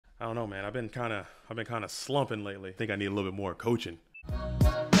I don't know, man. I've been kind of slumping lately. I think I need a little bit more coaching.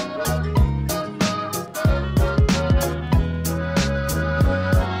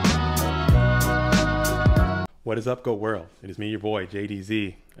 What is up, Goat World? It is me, your boy,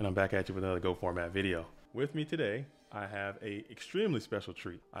 JDZ, and I'm back at you with another Goat Format video. With me today, I have a extremely special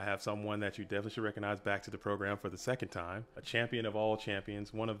treat. I have someone that you definitely should recognize back to the program for the second time. A champion of all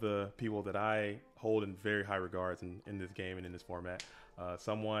champions, one of the people that I hold in very high regards in this game and in this format.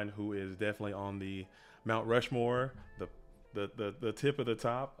 Someone who is definitely on the Mount Rushmore, the tip of the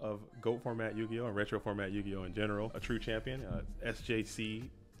top of Goat Format Yu-Gi-Oh! And Retro Format Yu-Gi-Oh! In general. A true champion, SJC,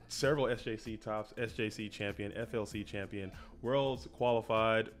 several SJC tops, SJC champion, FLC champion, worlds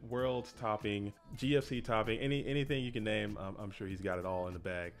qualified, worlds topping, GFC topping, anything you can name. I'm sure he's got it all in the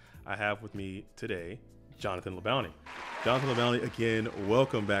bag. I have with me today Jonathan LaBounty. Jonathan LaBounty, again,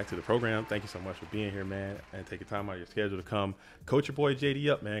 welcome back to the program. Thank you so much for being here, man, and taking time out of your schedule to come coach your boy JD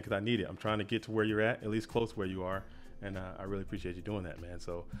up, man, because I need it. I'm trying to get to where you're at least close to where you are. And I really appreciate you doing that, man.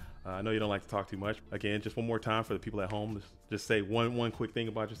 So I know you don't like to talk too much. Again, just one more time for the people at home, just say one quick thing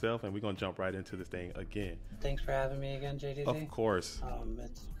about yourself, and we're going to jump right into this thing again. Thanks for having me again, JDZ. Of course.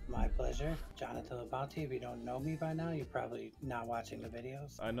 It's my pleasure. Jonathan LaBounty. If you don't know me by now, you're probably not watching the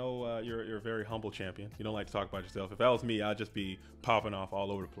videos. I know you're a very humble champion. You don't like to talk about yourself. If that was me, I'd just be popping off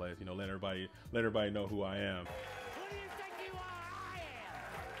all over the place. You know, let everybody know who I am.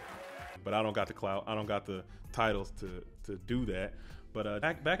 But I don't got the clout. I don't got the titles to do that. But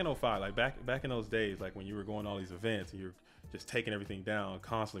back in 05, like back in those days, like when you were going to all these events and you're just taking everything down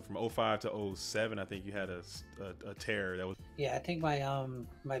constantly from 05 to 07, I think you had a tear that was. Yeah, I think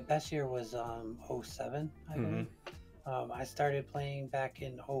my best year was 07, I believe. I started playing back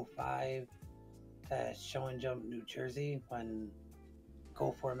in 05 at Show and Jump, New Jersey, when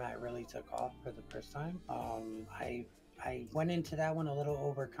Go Format really took off for the first time. I went into that one a little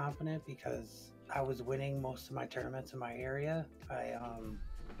overconfident because I was winning most of my tournaments in my area. I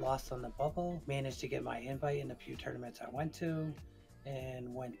lost on the bubble, managed to get my invite in a few tournaments I went to,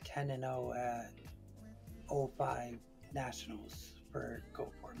 and went 10-0 at 05 Nationals for Go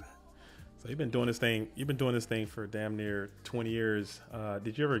Format. So you've been doing this thing. You've been doing this thing for damn near 20 years.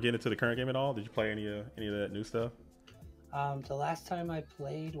 Did you ever get into the current game at all? Did you play any of that new stuff? The last time I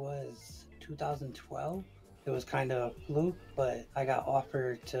played was 2012. It was kind of a fluke, but I got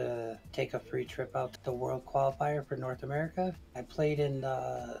offered to take a free trip out to the World Qualifier for North America. I played in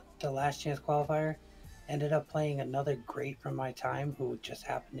the Last Chance Qualifier, ended up playing another great from my time who just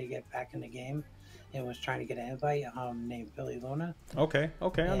happened to get back in the game and was trying to get an invite, named Philly Luna. Okay,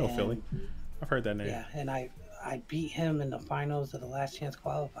 I know Philly. I've heard that name. Yeah, and I beat him in the finals of the Last Chance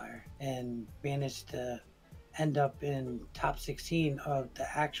Qualifier and managed to end up in top 16 of the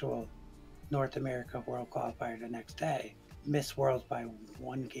actual North America World Qualifier the next day. Missed Worlds by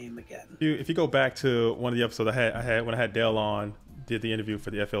one game again. If you go back to one of the episodes I had when I had Dale on, did the interview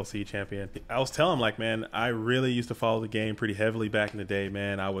for the FLC champion, I was telling him, like, man, I really used to follow the game pretty heavily back in the day,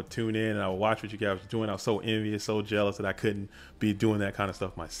 man. I would tune in and I would watch what you guys were doing. I was so envious, so jealous that I couldn't be doing that kind of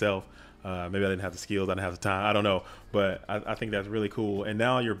stuff myself. Maybe I didn't have the skills, I didn't have the time, I don't know. But I think that's really cool. And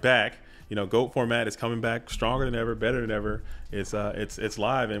now you're back. You know, Goat Format is coming back stronger than ever, better than ever. It's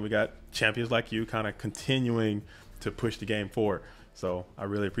live, and we got champions like you kind of continuing to push the game forward. So I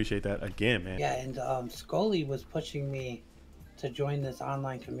really appreciate that again, man. Yeah, and Scully was pushing me to join this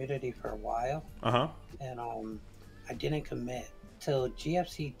online community for a while. And I didn't commit till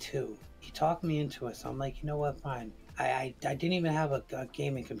GFC 2. He talked me into it, so I'm like, you know what, fine. I didn't even have a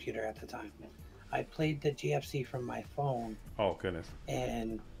gaming computer at the time. I played the GFC from my phone. Oh goodness.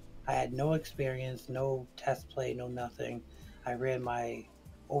 And I had no experience, no test play, no nothing. I ran my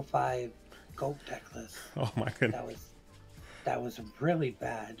 05 GOAT deck list. Oh my goodness. That was really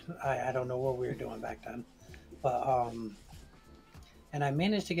bad. I don't know what we were doing back then. But and I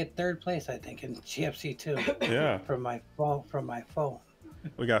managed to get third place, I think, in GFC 2. Yeah. From my phone.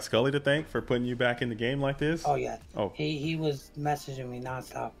 We got Scully to thank for putting you back in the game like this. Oh yeah. Oh. He was messaging me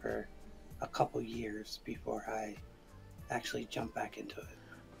nonstop for a couple years before I actually jumped back into it.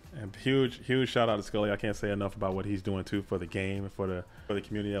 And huge shout out to Scully. I can't say enough about what he's doing too for the game and for the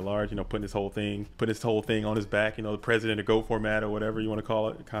community at large. You know, putting this whole thing on his back. You know, the president of Go Format or whatever you want to call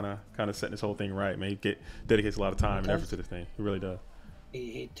it, kind of setting this whole thing right. Man, he dedicates a lot of time and effort to this thing. He really does.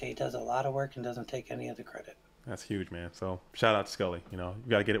 He does a lot of work and doesn't take any of the credit. That's huge, man. So shout out to Scully. You know, you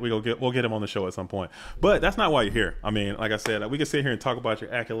gotta get it. We'll get him on the show at some point. But that's not why you're here. I mean, like I said, we can sit here and talk about your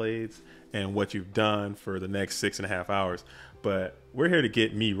accolades and what you've done for the next 6.5 hours. But we're here to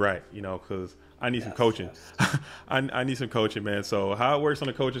get me right, you know, because I need some coaching. Yes. I need some coaching, man. So how it works on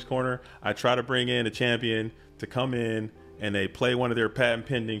the Coach's Corner, I try to bring in a champion to come in and they play one of their patent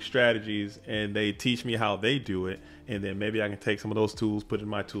pending strategies and they teach me how they do it, and then maybe I can take some of those tools, put it in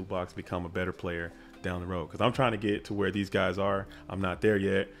my toolbox, become a better player down the road, because I'm trying to get to where these guys are. I'm not there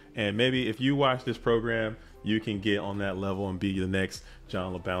yet, and maybe if you watch this program, you can get on that level and be the next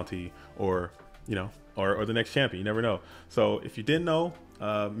John LaBounty, or you know, or the next champion. You never know. So if you didn't know,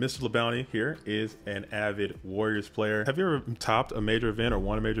 Mr. LaBounty here is an avid Warriors player. Have you ever topped a major event or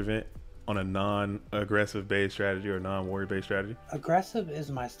won a major event on a non-aggressive based strategy or non-warrior based strategy? Aggressive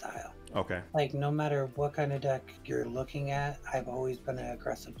is my style. Okay. Like, no matter what kind of deck you're looking at, I've always been an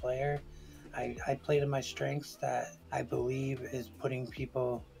aggressive player. I play to my strengths that I believe is putting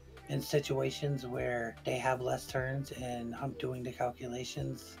people in situations where they have less turns, and I'm doing the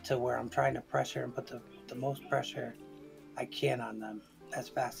calculations to where I'm trying to pressure and put the most pressure I can on them as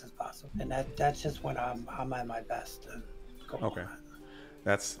fast as possible. And that's just when I'm at my best. Okay.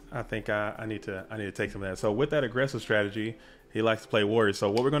 I think I need to take some of that. So with that aggressive strategy, he likes to play Warriors. So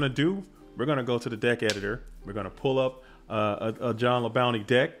what we're gonna do, we're gonna go to the deck editor. We're gonna pull up a John LaBounty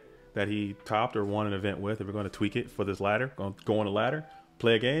deck that he topped or won an event with, and we're gonna tweak it for this ladder. Gonna go on the ladder,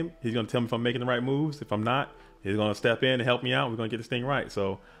 play a game. He's gonna tell me if I'm making the right moves. If I'm not, he's gonna step in and help me out. We're gonna get this thing right.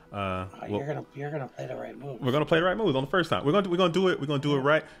 So you're gonna play the right moves. We're gonna play the right moves on the first time. We're gonna do it. We're gonna do it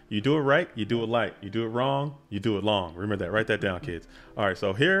right. You do it right. You do it light. You do it wrong. You do it long. Remember that. Write that down, kids. All right.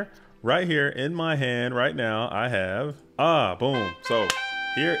 So here, right here in my hand right now, I have boom. So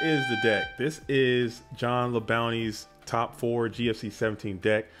here is the deck. This is John LaBounty's top 4 GFC 17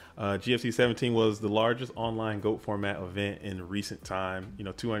 deck. GFC 17 was the largest online GOAT format event in recent time. You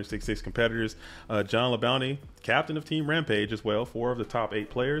know, 266 competitors. John LaBounty, captain of Team Rampage as well, 4 of the top 8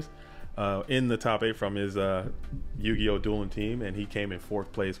 players in the top 8 from his Yu-Gi-Oh dueling team, and he came in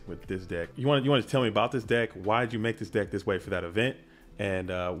 4th place with this deck. You want to tell me about this deck? Why did you make this deck this way for that event? And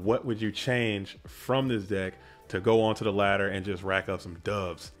what would you change from this deck to go onto the ladder and just rack up some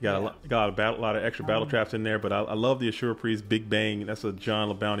dubs? You got a lot of extra battle traps in there, but I love the Assure Priest Big Bang. That's a John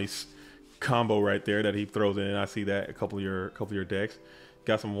LaBounty combo right there that he throws in, and I see that a couple of your decks.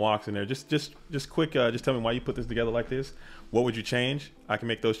 Got some walks in there. Just quick. Just tell me why you put this together like this. What would you change? I can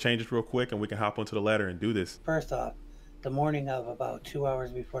make those changes real quick, and we can hop onto the ladder and do this. First off, the morning of about 2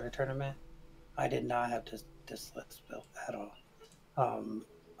 hours before the tournament, I did not have this list built at all.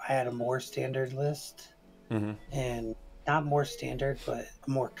 I had a more standard list. Mm-hmm. And not more standard, but a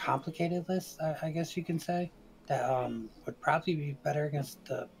more complicated list, I guess you can say, that would probably be better against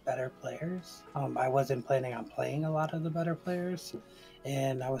the better players. I wasn't planning on playing a lot of the better players,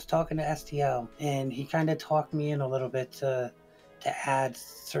 and I was talking to STL, and he kind of talked me in a little bit to add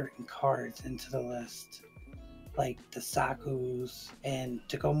certain cards into the list, like the Sakus, and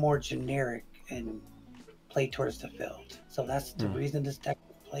to go more generic and play towards the field. So that's the reason this deck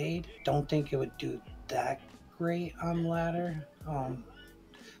was played. Don't think it would do that great on ladder,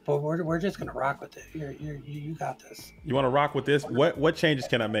 but we're just gonna rock with it. You got this. You want to rock with this? What changes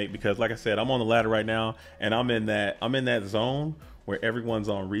can I make? Because like I said, I'm on the ladder right now, and I'm in that zone where everyone's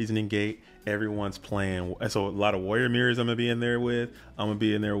on reasoning gate, everyone's playing. So a lot of warrior mirrors I'm gonna be in there with. I'm gonna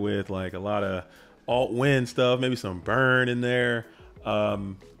be in there with like a lot of alt win stuff, maybe some burn in there.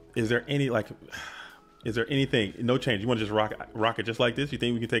 Is there anything? No change. You want to just rock it just like this? You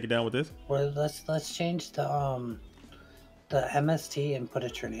think we can take it down with this? Well, let's change the MST and put a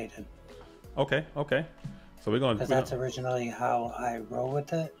Trinade in. Okay. So we're going because that's originally how I roll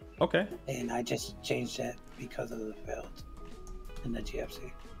with it. Okay. And I just changed it because of the field in the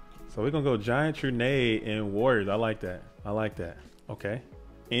GFC. So we're gonna go Giant Trinade and Warriors. I like that. Okay.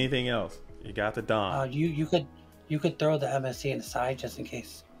 Anything else? You got the Dom. You could throw the MST in the side just in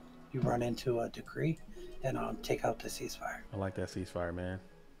case you run into a decree, and take out the ceasefire. I like that ceasefire, man.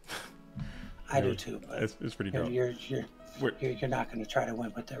 I do too. But it's pretty dope. You're not going to try to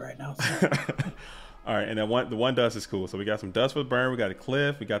win with it right now. So. All right, and then the one dust is cool. So we got some dust with burn. We got a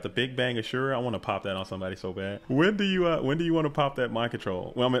cliff. We got the Big Bang Assure. I want to pop that on somebody so bad. When do you want to pop that mind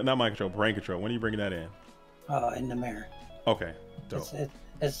control? Well, I mean, not mind control, brain control. When are you bringing that in? In the mirror. Okay, dope.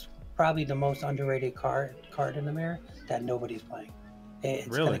 It's probably the most underrated card in the mirror that nobody's playing. It's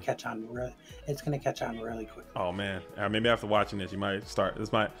really? Gonna catch on. It's gonna catch on really quick. Oh man, maybe after watching this, you might start.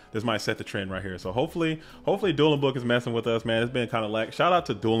 This might set the trend right here. So hopefully, Dueling Book is messing with us, man. It's been kind of like shout out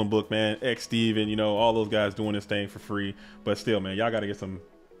to Dueling Book, man. X Steven, you know, all those guys doing this thing for free. But still, man, y'all got to get some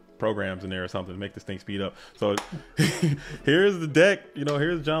programs in there or something to make this thing speed up. So here's the deck. You know,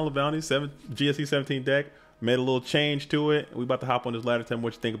 here's John LaBounty GSC 17 deck. Made a little change to it. We about to hop on this ladder. Tell me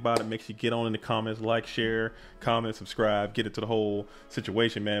what you think about it. Make sure you get on in the comments, like, share, comment, subscribe, get it to the whole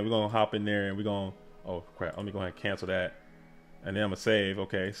situation, man. We're gonna hop in there and we're gonna, oh crap, let me go ahead and cancel that. And then I'm gonna save.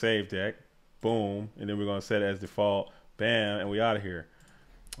 Okay, save deck. Boom. And then we're gonna set it as default. Bam, and we out of here.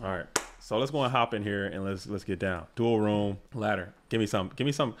 All right. So let's go and hop in here and let's get down. Dual room ladder. Give me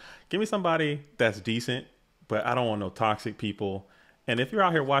somebody that's decent, but I don't want no toxic people. And if you're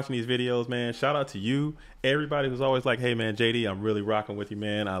out here watching these videos, man, shout out to you. Everybody who's always like, hey man, JD, I'm really rocking with you,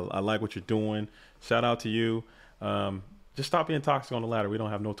 man. I like what you're doing. Shout out to you. Just stop being toxic on the ladder. We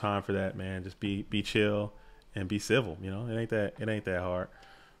don't have no time for that, man. Just be chill and be civil. You know, it ain't that hard.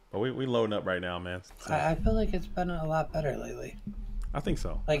 But we loading up right now, man. So, I feel like it's been a lot better lately. I think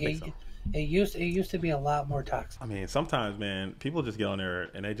so. Like it used to be a lot more toxic. I mean, sometimes, man, people just get on there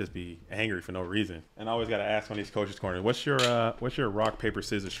and they just be angry for no reason. And I always got to ask on these coaches' corners, what's your rock paper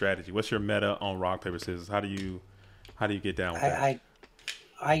scissors strategy? What's your meta on rock paper scissors? How do you get down with that?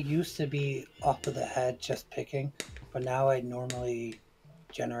 I used to be off of the head just picking, but now I normally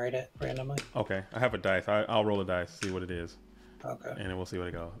generate it randomly. Okay, I have a dice. I'll roll a dice, see what it is. Okay. And then we'll see what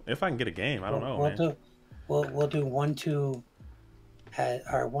it goes. If I can get a game, I don't know, man. We'll do 1-2 head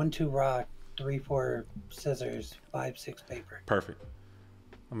or 1-2 rock, 3-4 scissors, 5-6 paper. Perfect.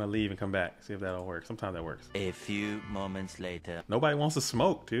 I'm gonna leave and come back, see if that'll work. Sometimes that works. A few moments later. Nobody wants to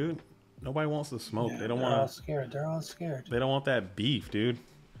smoke, dude. Nobody wants to smoke. Yeah, they don't they're want all scared. They're all scared. They don't want that beef, dude.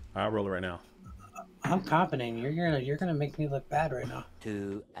 I'll roll it right now. I'm confident. You're gonna make me look bad right now.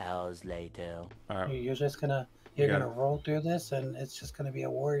 2 hours later. All right. You're just gonna roll through this, and it's just gonna be a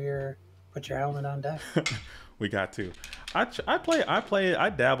warrior. Put your helmet on deck. We got to. I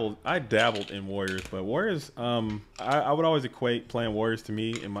dabbled in Warriors, but Warriors, I would always equate playing Warriors to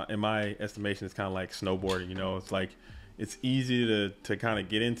me in my estimation is kind of like snowboarding. You know, it's like it's easy to kind of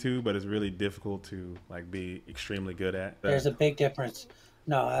get into, but it's really difficult to like be extremely good at. There's a big difference.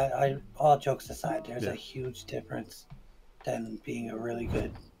 No, I all jokes aside, there's a huge difference than being a really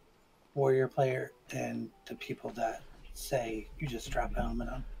good Warrior player and the people that say you just strap a helmet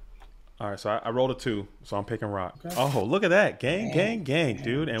on. All right, so I rolled a 2, so I'm picking rock. Okay. Oh, look at that. Gang,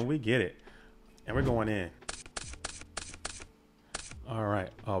 dude. And we get it. And we're going in. All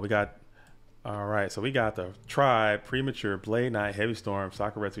right. Oh, all right, so we got the Tribe, Premature, Blade Knight, Heavy Storm,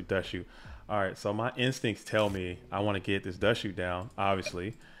 Sakuretsu, Dust Shoot. All right, so my instincts tell me I want to get this Dust Shoot down,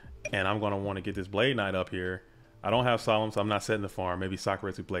 obviously. And I'm going to want to get this Blade Knight up here. I don't have Solemn, so I'm not setting the farm. Maybe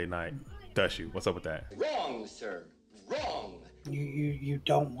Sakuretsu, Blade Knight, Dust Shoot. What's up with that? Wrong, sir. Wrong. You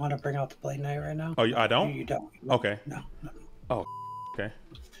don't want to bring out the Blade Knight right now? Oh, I don't? You don't. Okay. No. Oh, okay.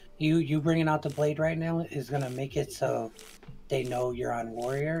 You bringing out the Blade right now is going to make it so they know you're on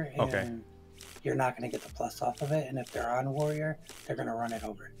Warrior, and you're not going to get the plus off of it. And if they're on Warrior, they're going to run it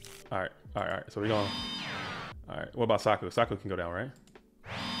over. All right. So we're going. All right. What about Saku? Saku can go down, right?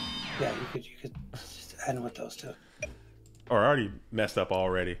 Yeah, you could just end with those two. Or I already messed up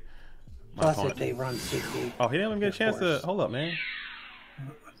already. Plus, if they run CP. Oh, he didn't even get a chance to. Hold up, man.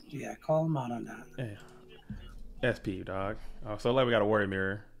 Yeah, call him out on that. Yeah. SP, dog. Oh, so like we got a Warrior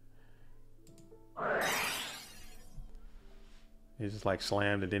Mirror. He's just like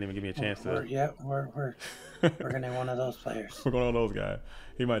slammed and didn't even give me a chance to. We're gonna one of those players. We're going on those guys.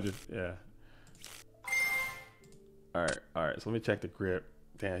 He might just All right. So let me check the grip.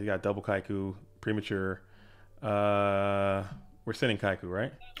 Damn, he got double Kaiku, Premature. We're sending Kaiku,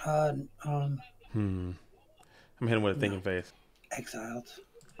 right? I'm hitting him with a thinking face. Exiled.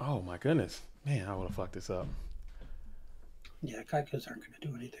 Oh my goodness, man! I would have fucked this up. Yeah, Kaikus aren't gonna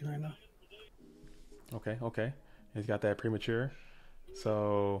do anything right now. Okay. He's got that Premature.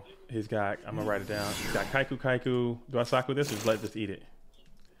 So he's got. I'm gonna write it down. He's got Kaiku. Do I Saku this or just let this eat it?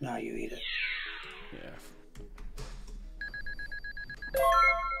 No, you eat it. Yeah.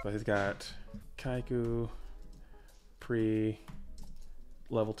 So he's got Kaiku,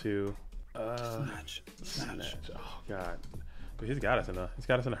 level 2. Snatch. Oh god. But he's got us in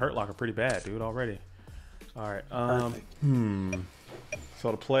a hurt locker pretty bad, dude, already. All right.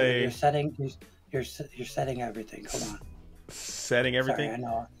 So to play, you're setting everything. Come on. Setting everything.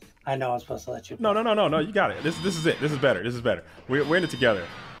 Sorry, I know I'm supposed to let you play. No, you got it. This is it. This is better. We're in it together.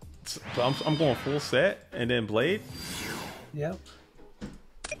 So I'm going full set and then Blade. Yep.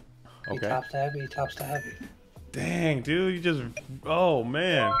 Okay. He tops to heavy. Dang, dude, oh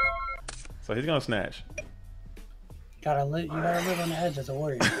man. So he's gonna snatch. You gotta live on the edge as a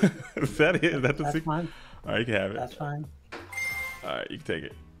warrior. Is that it? That's fine. All right, you can have it. That's fine. All right, you can take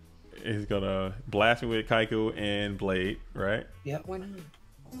it. He's gonna blast me with Kaiku and Blade, right? Yep.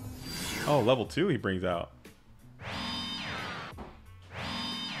 Oh, level 2 he brings out.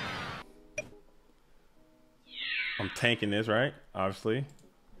 I'm tanking this, right? Obviously.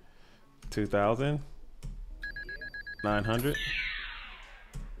 2,000. 900.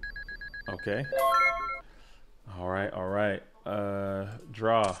 Okay. All right.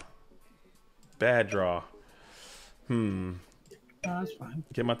 Draw. Bad draw. No, that's fine.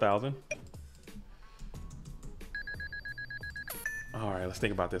 Get my 1,000. All right, let's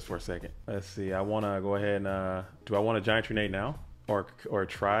think about this for a second. Let's see. I want to go ahead and do I want a giant grenade now, or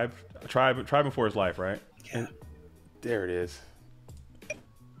tribe before his life, right? Yeah. And there it is.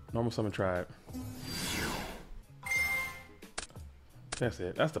 Normal summon tribe. That's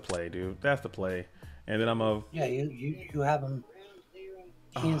it. That's the play, dude. That's the play. And then I'm a. Yeah, you have him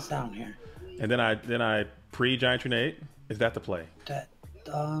hands down here. And then I pre-giant grenade. Is that the play? That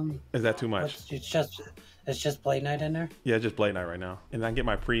Is that too much? it's just Blade Knight in there. Yeah, just Blade Knight right now. And I can get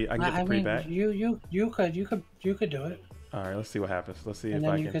my pre. I can get the pre back. You could do it. All right, let's see what happens. Let's see And if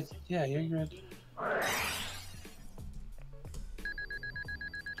then I you can. could. Yeah, you're good.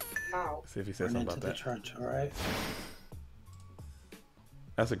 See if he says Run something into about the that. trench, all right?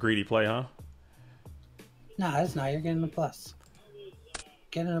 That's a greedy play, huh? Nah, it's not. You're getting a plus.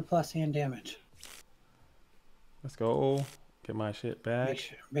 Getting a plus and damage. Let's go. Get my shit back.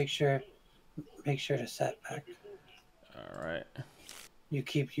 Make sure to set back. All right. You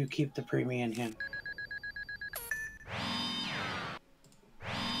keep the premium in hand.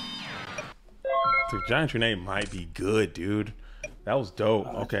 Dude, giant grenade might be good, dude. That was dope.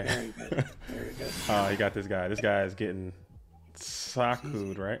 Oh, Okay. Very good. Very good. Oh, he got this guy. This guy is getting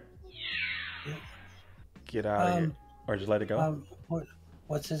saku'd, right? Yeah. Get out of here. Or just let it go.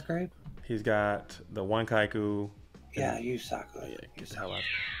 What's his grade? He's got the one kaiku. Yeah, you suck. Yeah, get the hell out.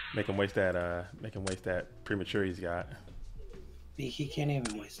 Make him waste that premature he's got. He can't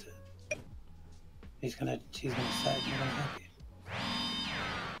even waste it. He's gonna set. You're gonna have you.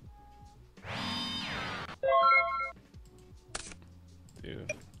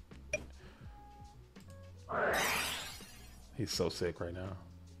 Dude. He's so sick right now.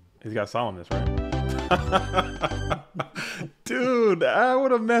 He's got solemnness, right? Dude, I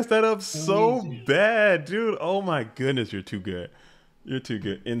would have messed that up so bad, dude. Oh my goodness, you're too good. You're too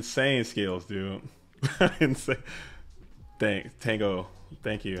good. Insane skills, dude. Insane. Thanks, Tango.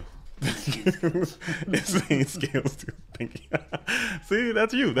 Thank you. Insane skills, dude. Thank you. See,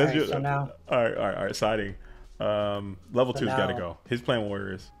 that's you. That's you. So now, All right. Siding. Level 2's got to now- go. He's playing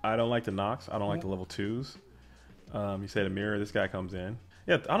warriors. I don't like the Nox. I don't like the level 2s. You said a mirror. This guy comes in.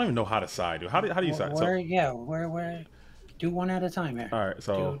 Yeah, I don't even know how to side, dude. How do you side? Where? Do one at a time here. All right,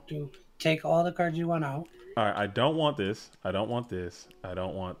 so do take all the cards you want out. all right. I don't want this. I don't want this. I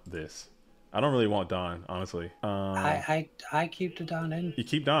don't want this. I don't really want Don, honestly. I keep the Don in. You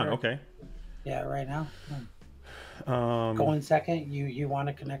keep Don, Sure. okay. Yeah, right now. Going second. You want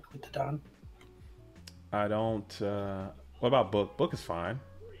to connect with the Don? I don't. What about Book? Book is fine.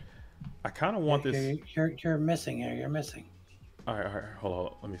 I kind of want this. You're missing here. You're missing. All right. Hold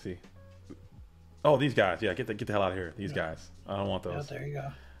on. Let me see. Oh, these guys. Yeah, get the hell out of here. These guys. I don't want Yeah, those. there you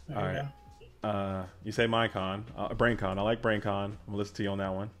go. All right. You say Minecon, BrainCon. I like BrainCon. I'm gonna listen to you on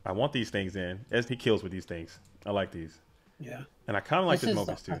that one. I want these things in. As he kills with these things. I like these. Yeah. And I kind of like this is-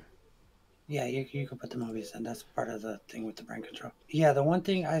 Mobius too. Yeah, you can put the movies in. That's part of the thing with the brain control. Yeah, the one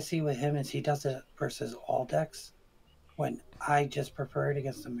thing I see with him is he does it versus all decks, when I just prefer it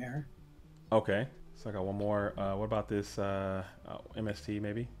against the mirror. Okay. So I got one more. What about this MST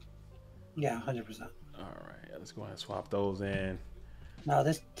maybe? Yeah, 100%. All right. Yeah, let's go ahead and swap those in. Now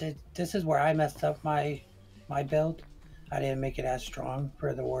this is where I messed up my build. I didn't make it as strong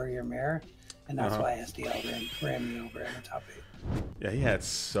for the warrior mirror, and that's why SDL ran me over in the top 8. Yeah, he had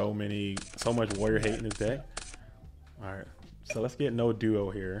so much warrior hate in his deck. All right. So let's get no duo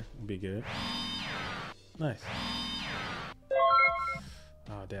here. Be good. Nice.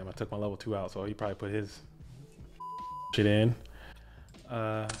 Oh damn! I took my level 2 out, so he probably put his shit in.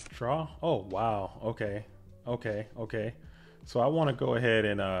 Draw. Oh wow. Okay. So I want to go ahead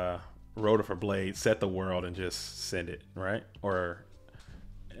and Rhoda for Blade, set the world, and just send it, right? Or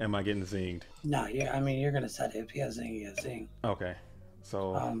am I getting zinged? No, you're gonna set it. If he has zing, he has zing. Okay.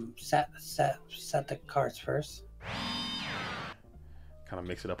 So Set the cards first. kind of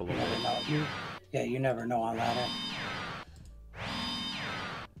mix it up a You little never bit. know. You never know on ladder.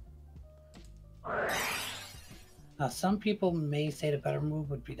 Now, some people may say the better move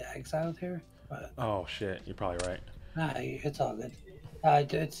would be to exile here, but Oh shit! You're probably right. nah, it's all good.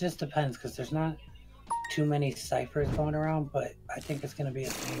 It just depends because there's not too many ciphers going around, but I think it's gonna be a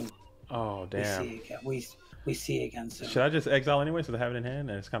thing Oh damn! we see again soon. Should I just exile anyway since I have it in hand?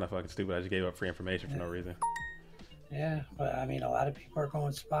 And it's kind of fucking stupid. I just gave up free information for no reason. Yeah, but I mean, a lot of people are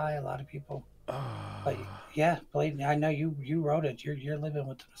going spy. A lot of people. Oh, But yeah, Blade. I know you wrote it. You're living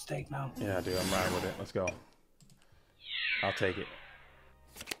with the mistake now. yeah, dude, I'm riding with it. Let's go. I'll take it.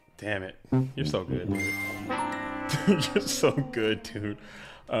 Damn it. You're so good, dude. You're so good, dude.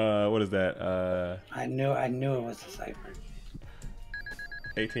 What is that? I knew it was a cipher.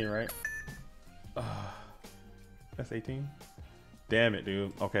 18, right? That's 18. Damn it,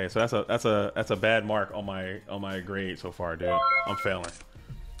 dude. Okay, so that's a bad mark on my grade so far, dude.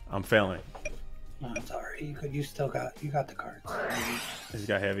 I'm failing. No, it's alright. You still got the cards. He's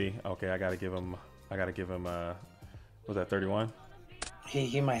got heavy. Okay, I gotta give him. Was that 31?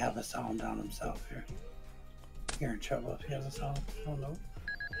 He might have a sound down himself here. You're in trouble if he has a sound. Oh no.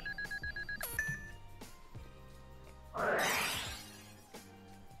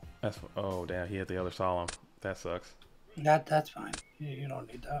 Oh damn, he hit the other solemn. That sucks. That's fine. You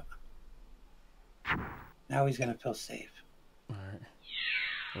don't need that. Now he's gonna feel safe. All right.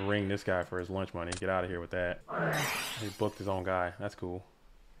 Ring this guy for his lunch money. Get out of here with that. He booked his own guy. That's cool.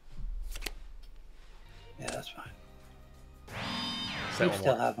 Yeah, that's fine. Set You one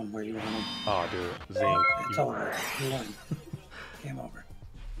still more. have him where you want him. Oh, dude, zing. It's over. You won. Game over.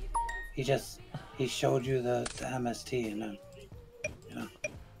 He showed you the MST, and then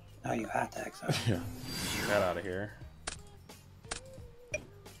now you have to exile. Yeah. Get out of here.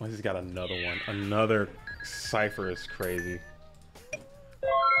 Well, he's got another one. Another cipher is crazy.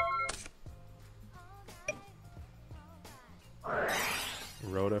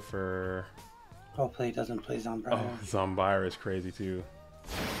 Rhoda for... Hopefully he doesn't play Zombie. Oh, Zombire is crazy too.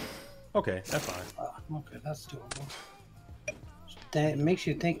 Okay, that's fine. Okay, that's doable. That makes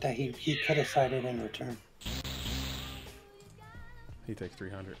you think that he could have sided in return. He takes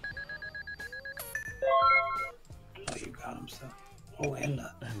 300. Oh, you got him still. Oh, and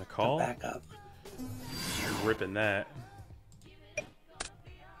the call? The backup. Ripping that.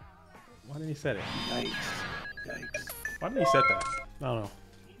 Why didn't he set it? Yikes. Yikes. Why didn't he set that? I don't know.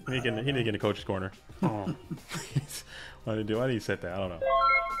 He didn't get in the coach's corner. Oh. Why did he set that? I don't know.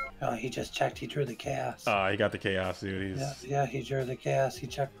 Oh, he just checked. He drew the chaos. He got the chaos, dude. He's... Yeah, he drew the chaos. He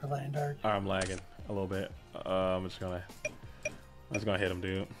checked for land art. I'm lagging a little bit. I'm just gonna hit him,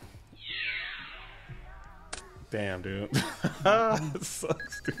 dude. Damn, dude. It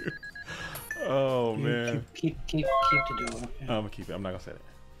sucks, dude. Oh man. Keep the duo. Yeah. I'm gonna keep it. I'm not gonna set it.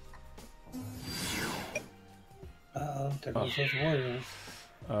 There goes those warriors.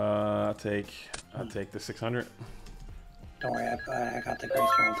 I'll take the 600. Don't worry, I got the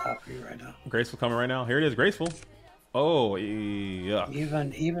graceful on top for you right now. Graceful coming right now. Here it is, graceful. Oh, yeah.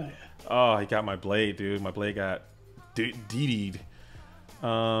 Even. Oh, he got my blade, dude. My blade got DD'd.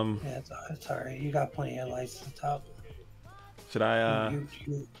 Yeah, it's alright. You got plenty of lights at the top. Should I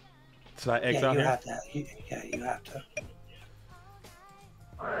should I X out you here? have to. You have to.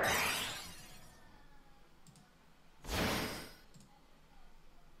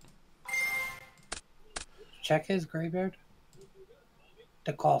 Check his graveyard.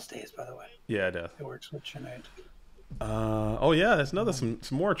 The call stays, by the way. Yeah, it does. It works with Trinade. Oh yeah, that's another some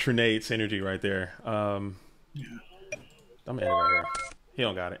more Trinade synergy right there. Yeah. I'm gonna end it right here. He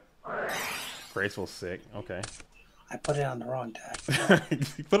don't got it. Graceful's sick. Okay. I put it on the wrong deck.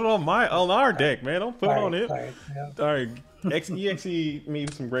 Put it on our deck, man. Don't put it on it. Sorry, yeah. All right, EXE me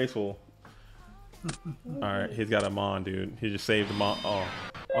some graceful. All right, he's got a Mon, dude. He just saved the Mon. Oh,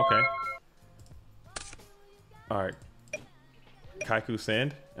 okay. All right. Kaiku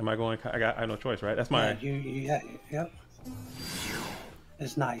send. Am I going? I have no choice, right? That's my. Yep.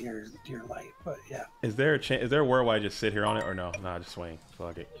 It's not your light, but yeah. Is there a chance? Is there a world where I just sit here on it or no? Nah, just swing.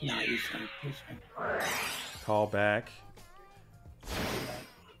 Fuck it. No, you swing. Call back.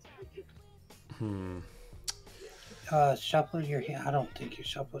 Shuffle your hand. I don't think you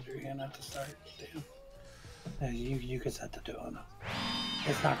shuffled your hand at the start. Damn. You could set the duo now.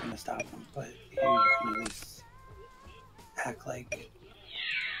 It's not going to stop him, but you can at least act like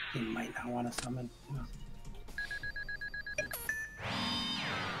he might not want to summon.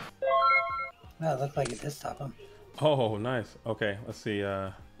 No, it looked like it did stop him. Oh, nice. Okay, let's see.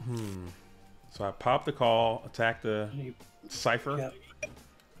 So I pop the call, attack the cipher. Yep.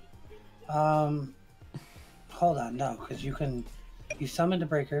 Hold on, no, because you summon the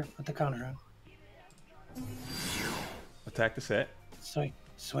breaker, put the counter on. Attack the set.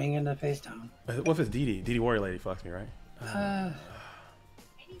 Swing into face down. What if it's DD? DD Warrior Lady fucks me, right? I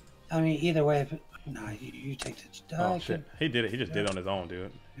mean, either way, you take the. Oh shit! He did it. He just did it on his own,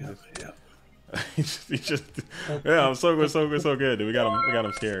 dude. Yeah. he just. Yeah, I'm so good, dude. We got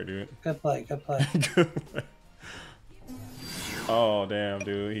him scared, dude. Good play. Good play. Oh damn,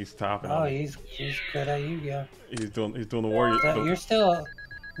 dude, he's topping. Oh, he's good at Yugioh. He's doing the warrior. You're still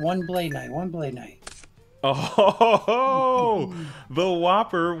one blade knight. Oh, the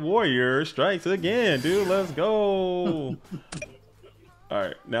Whopper Warrior strikes again, dude. Let's go. All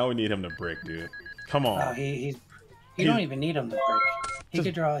right, now we need him to brick, dude. Come on. Oh, he don't even need him to break. He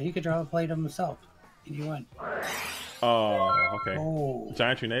could draw a blade himself, and you win. Oh, okay. Oh,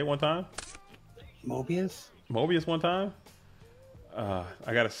 Giant Trunade one time. Mobius One time. I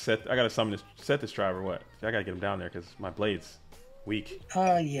gotta set this driver. What? I gotta get him down there because my blade's weak.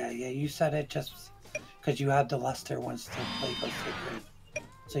 Yeah. You said it just because you had the luster once the blade goes to the grave,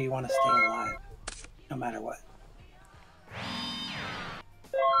 so you want to stay alive, no matter what.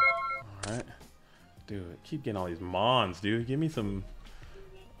 All right, dude. Keep getting all these mons, dude. Give me some.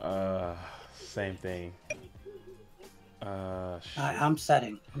 Same thing. I'm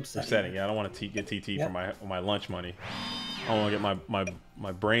setting. You're setting. Yeah, I don't want to get TT for my lunch money. I don't want to get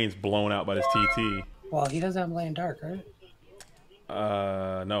my brains blown out by this TT. Well, he doesn't have land dark, right?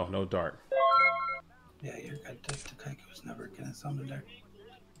 No dark. Yeah, you're good. The Kaiku's never gonna summon dark.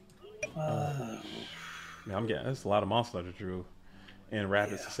 Man, I'm getting that's a lot of monsters I drew in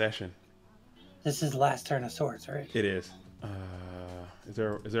rapid succession. This is last turn of swords, right? It is. Is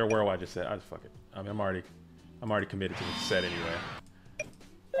there a world I just said? I just fuck it. I mean, I'm already committed to the set anyway.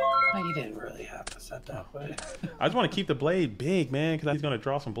 No, you didn't really have to set that, but I just want to keep the blade big, man, because he's gonna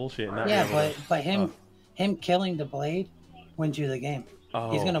draw some bullshit. And not yeah, be able but him killing the blade wins you the game.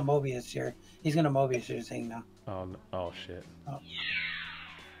 Oh. He's gonna Mobius your thing now. Oh shit.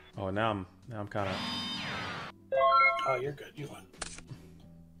 Oh, now I'm kind of. Oh, you're good. You won.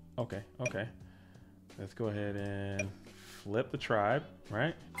 Okay. Let's go ahead and flip the tribe,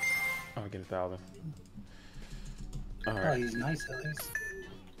 right? I'll get 1,000. All right. Oh, he's nice at least.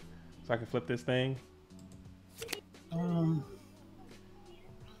 So I can flip this thing. Yeah,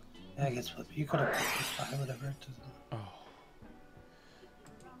 I guess flip. You could have flipped this by whatever. Oh.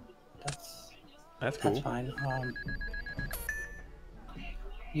 That's cool. That's fine.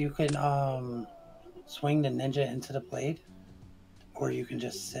 You can swing the ninja into the blade, or you can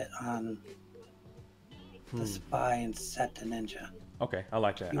just sit on the spy and set the ninja. Okay, I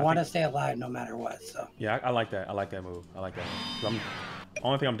like that. You want to stay alive no matter what, so. Yeah, I like that. I like that move.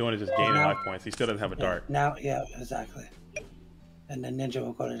 Only thing I'm doing is just gaining life points. He still doesn't have a dart. Now, yeah, exactly. And the ninja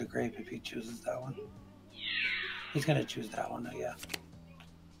will go to the grave if he chooses that one. He's gonna choose that one, though, yeah.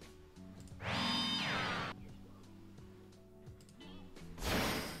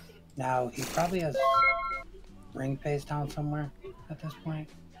 Now, he probably has ring face down somewhere at this point,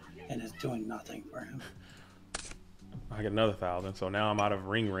 and is doing nothing for him. I get another 1,000, so now I'm out of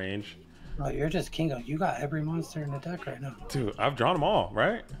ring range. Oh, you're just Kingo. You got every monster in the deck right now. Dude, I've drawn them all,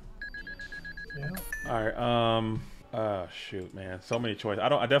 right? Yeah. All right. Shoot, man. So many choices. I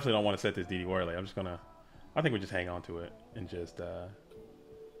definitely don't want to set this DD Warley. I think we just hang on to it and just let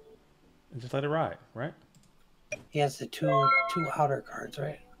it ride, right? He has the two outer cards,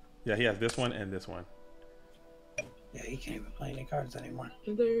 right? Yeah, he has this one and this one. Yeah, he can't even play any cards anymore.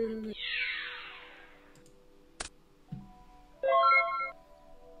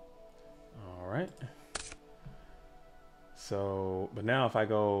 All right. So, but now if I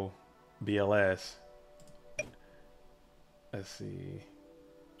go BLS, let's see.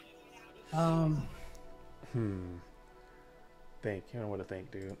 Think. You don't know what to think,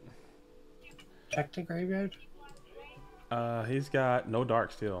 dude. Check the graveyard. He's got no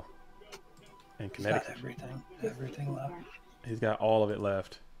dark still. And kinetic. He's got everything left. He's got all of it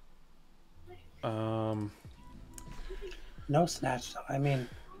left. No snatch though. I mean,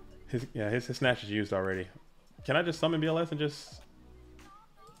 his snatch is used already. Can I just summon BLS and just?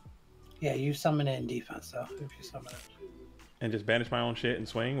 Yeah, you summon it in defense though. If you summon it. And just banish my own shit and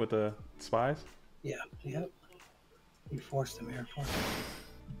swing with the spies. Yeah. Yep. You forced him here.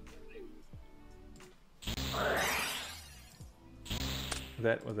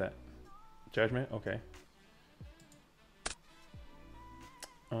 Was that judgment? Okay.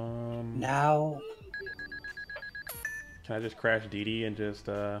 Now. Can I just crash DD and just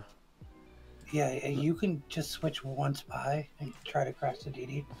Yeah, you can just switch one spy and try to crash the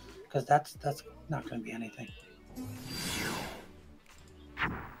DD, because that's not going to be anything.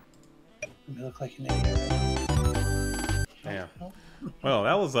 You look like an idiot. Damn. Well,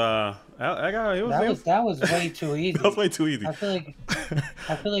 that was that was way too easy. That was way too easy. I feel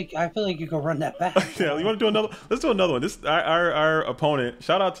like you can run that back. Yeah, you want to do another? Let's do another one. This our opponent.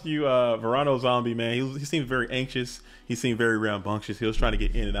 Shout out to you, Verano Zombie, man. He seemed very anxious. He seemed very rambunctious. He was trying to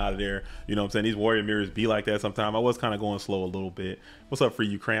get in and out of there. You know what I'm saying? These warrior mirrors be like that sometimes. I was kind of going slow a little bit. What's up for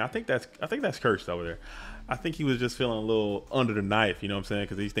Ukraine? I think that's cursed over there. I think he was just feeling a little under the knife, you know what I'm saying?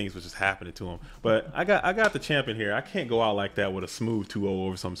 Because these things was just happening to him. But I got the champion here. I can't go out like that with a smooth 2-0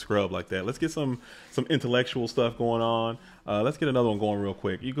 over some scrub like that. Let's get some intellectual stuff going on. Let's get another one going real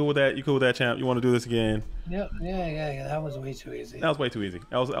quick. You good with that? You cool with that, champ? You want to do this again? Yep. Yeah. That was way too easy. That was way too easy.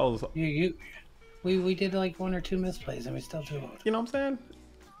 That was We did like 1 or 2 misplays and we still do it. You know what I'm saying?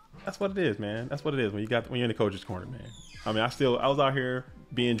 That's what it is, man. That's what it is when you're in the coach's corner, man. I mean, I was out here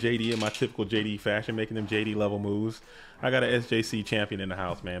being JD in my typical JD fashion, making them JD level moves. I got an SJC champion in the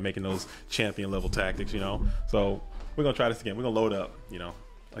house, man, making those champion level tactics, you know. So we're gonna try this again. We're gonna load up, you know,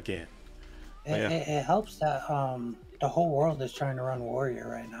 again. It helps that the whole world is trying to run Warrior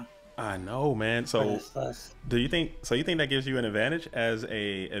right now. I know, man. So do you think that gives you an advantage as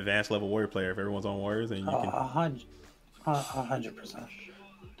a advanced level Warrior player if everyone's on Warriors and you can 100%.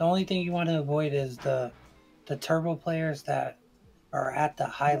 The only thing you want to avoid is the turbo players that are at the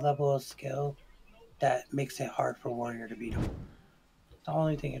high level of skill that makes it hard for Warrior to beat them. The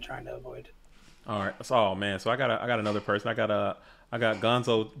only thing you're trying to avoid. All right. So, man. So I got another person. I got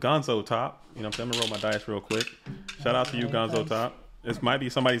Gonzo Top. You know what I'm saying? I'm gonna roll my dice real quick. Shout out to you, Gonzo Top. This might be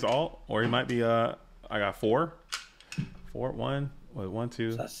somebody's alt, or he might be I got 4. 1,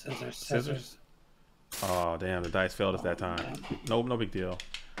 2. So scissors. Oh damn, the dice failed us that time. No big deal.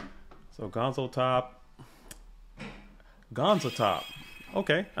 So Gonzo Top.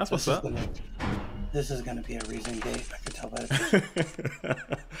 Okay, that's what's up. This is gonna be a reason gate. I can tell by the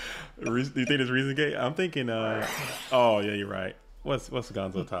Do you think it's reason gate? I'm thinking. Oh yeah, you're right. What's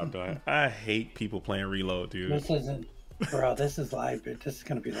Gonzo Top doing? I hate people playing reload, dude. This isn't, bro. This is library. This is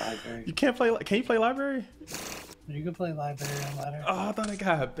gonna be library. You can't play. Can you play library? You can play library on ladder. Oh, I thought I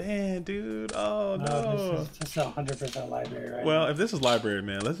got banned, dude. Oh no. This is 100% library right Well, now. if this is library,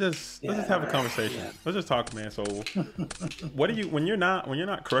 man, let's just have a conversation. Yeah. Let's just talk, man. So, what do you when you're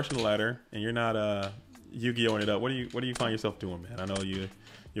not crushing the ladder and you're not Yu-Gi-Oh-ing it up? What do you find yourself doing, man? I know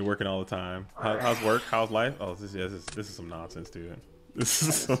you're working all the time. How's work? How's life? Oh, this is some nonsense, dude. This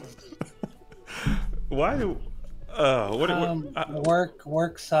is some... Why do?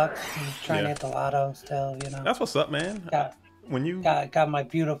 Work sucks. I'm trying to hit the lotto still, you know. That's what's up, man. When you got my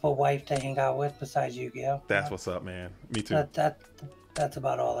beautiful wife to hang out with besides Yugioh. That's what's up, man. Me too. That's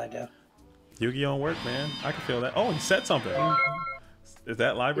about all I do. Yu-Gi-Oh work, man. I can feel that. Oh, he said something. Is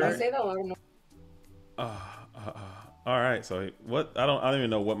that library? I say that loud enough. All right. So what? I don't even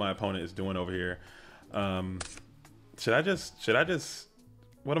know what my opponent is doing over here. Should I just?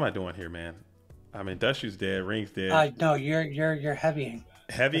 What am I doing here, man? I mean, Dushu's dead. Ring's dead. No, you're heavying.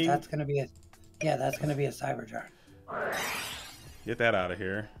 Heavy? That's gonna be a Cyberjar. Get that out of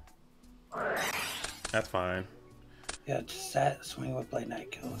here. That's fine. Yeah, just swing with Blade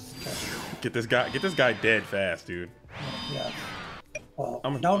Knight kills. Get this guy dead fast, dude. Yeah. Well,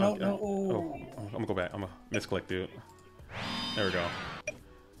 no. Oh, I'm gonna go back. I'm gonna misclick, dude. There we go.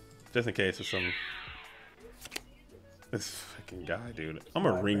 Just in case there's some. This fucking guy, dude. I'm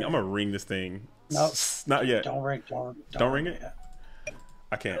gonna ring this thing. Nope. Not yet. Don't ring it. Yet.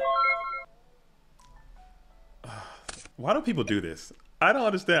 I can't. Why do people do this? I don't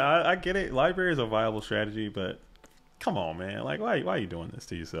understand. I get it. Library is a viable strategy, but come on, man. Like, why are you doing this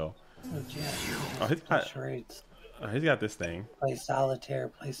to yourself? Charades. He's got this thing. Play solitaire.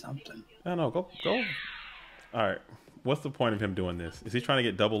 Play something. I don't know. Go. All right. What's the point of him doing this? Is he trying to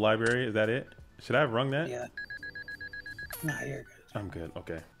get double library? Is that it? Should I have rung that? Yeah. Nah, you're good. I'm good.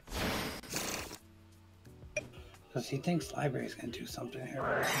 Okay. Because he thinks library's gonna do something here.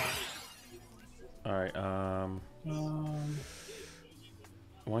 Right now. All right.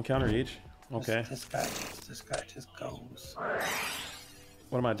 One counter each. Okay. This guy just goes.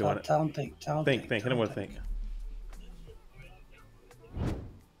 What am I doing? Tell him think. Think. Hit him with think.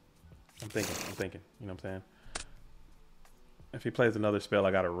 I'm thinking. You know what I'm saying? If he plays another spell,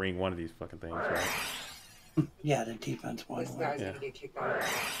 I gotta ring one of these fucking things, right? Yeah, the defense one. This guy's gonna get kicked out.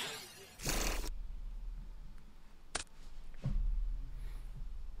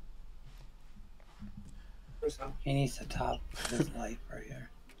 He needs to top his life right here.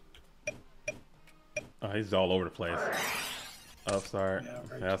 Oh, he's all over the place. Oh, sorry.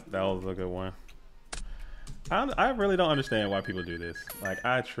 Yeah, that was a good one. I really don't understand why people do this. Like,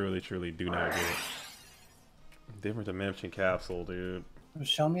 I truly do not get it. Different dimension capsule, dude.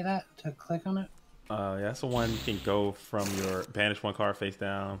 Show me that to click on it. Yeah, that's the one you can go from your banish one card face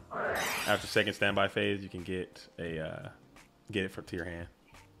down. After second standby phase, you can get it to your hand.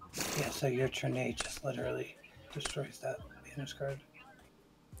 Yeah, so your Trinade just literally destroys that banish card.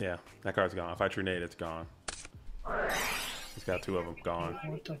 Yeah, that card's gone. If I Trinade, it's gone. He's got 2 of them gone.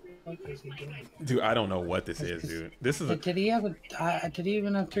 What the fuck is he doing? Dude, I don't know what this is, dude. This is Did he even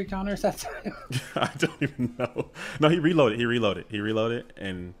have 3 counters that time? I don't even know. No, he reloaded,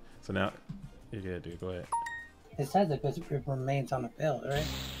 and so now you're good, dude. Go ahead. It says it remains on the field, right?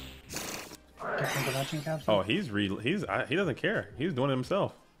 Different dimension capsule. Oh, he doesn't care. He's doing it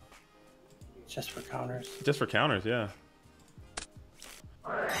himself. Just for counters. Just for counters, yeah.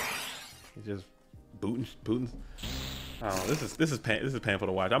 booting. Oh, this is painful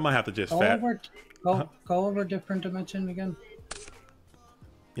to watch. I might have to just go over different dimension again.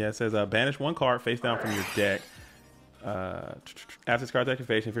 Yeah, it says banish one card face down from your deck. After this card's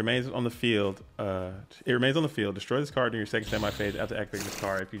activation, if it remains on the field, Destroy this card during your second standby phase after activating this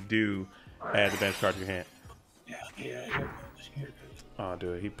card. If you do, add the bench card to your hand. Yeah. Oh,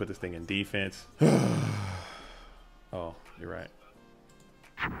 dude, he put this thing in defense. Oh, you're right.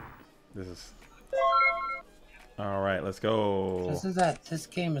 This is. All right, let's go. This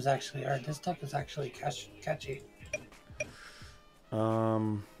game is actually, or this deck is actually catchy.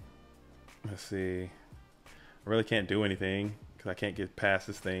 Let's see. I really can't do anything because I can't get past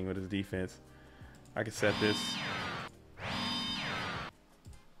this thing with his defense. I can set this.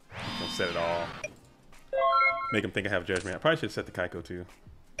 I'm gonna set it all. Make him think I have judgment. I probably should set the Kaiko too,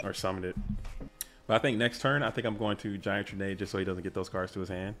 or summon it. But I think next turn, I think I'm going to Giant Trinade just so he doesn't get those cards to his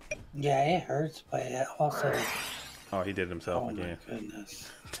hand. Yeah, it hurts, but it also. Oh, he did it himself again. Oh my goodness.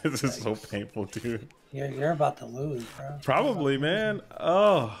 This is so painful, dude. You're about to lose, bro. Probably, man.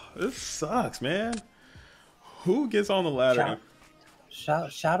 Oh, this sucks, man. Who gets on the ladder?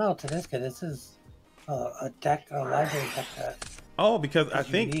 Shout out to this guy. This is a library deck that. Oh, because I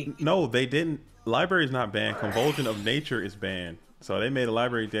think unique. No, they didn't. Library is not banned. Convulsion of Nature is banned. So they made a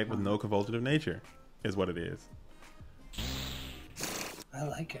library deck with no Convulsion of Nature, is what it is. I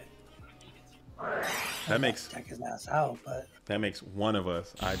like it. That makes deck his ass out, but that makes one of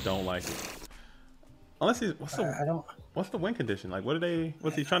us. I don't like it. Unless he's what's the win condition? Like, what's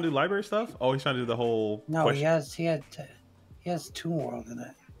he trying to do? Library stuff? Oh, he's trying to do the whole. No, question. he has Toon World in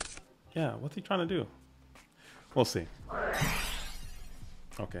it. Yeah, what's he trying to do? We'll see.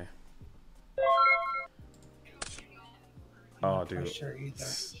 Okay. Oh, dude. Sure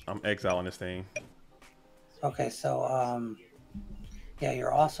I'm exiling this thing. Okay, so yeah,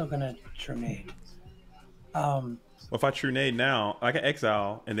 you're also gonna Trinade. Well, if I Trinade now, I can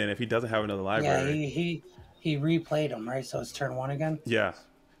exile, and then if he doesn't have another library, yeah, he replayed him, right? So it's turn 1 again. Yeah,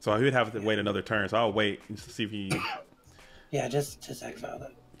 so he would have to wait another turn. So I'll wait and see if he. Yeah, just exile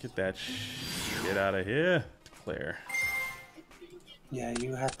it. Get that shit out of here. Declare. Yeah,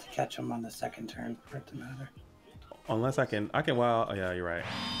 you have to catch him on the second turn for it to matter. Unless I can. Well, oh, yeah, you're right.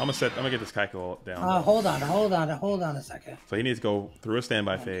 I'm gonna get this Kaiko down. Hold on a second. So he needs to go through a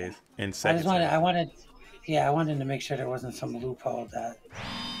standby phase and second. I wanted to make sure there wasn't some loophole that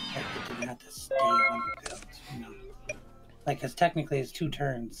like it didn't have to stay on the field, you know. Like, because technically it's 2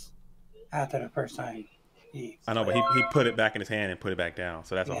 turns after the first time. I know, but he put it back in his hand and put it back down.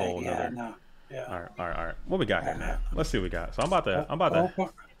 So that's a whole nother. No. Yeah. All right. What we got here, man? Let's see what we got. So I'm about to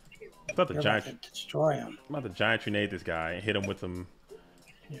destroy him. I'm about to Giant Trinade this guy and hit him with some.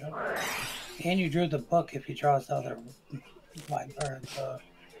 Yep. And you drew the book if he draws the other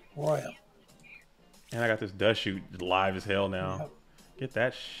royal. And I got this dust shoot live as hell now. Yep. Get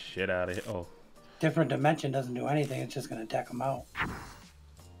that shit out of here. Oh. Different dimension doesn't do anything. It's just gonna deck him out.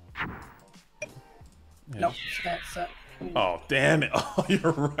 Yeah. Nope. Set. Oh, damn it. Oh,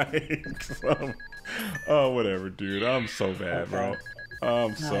 you're right. Oh, whatever, dude. I'm so bad, bro.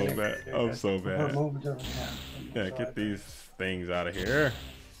 I'm so bad. Yeah, get these things out of here.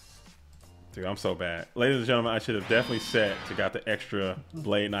 Dude, I'm so bad. Ladies and gentlemen, I should have definitely set to got the extra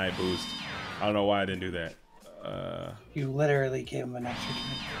Blade Knight boost. I don't know why I didn't do that. You literally gave him an extra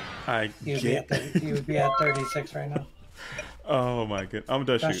turn. He would be at 36 right now. Oh my god. I'm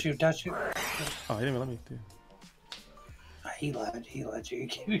dust shoot. Dust shoot. Oh, he didn't even let me do. He let you.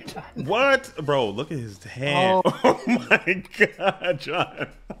 He done. What? Bro, look at his hand. Oh my god, John.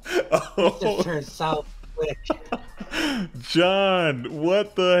 Oh. Just turned south quick. John,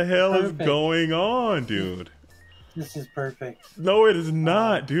 what the hell is going on, dude? This is perfect. No, it is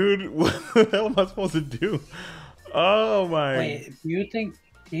not, dude. What the hell am I supposed to do? Oh my. Wait, do you think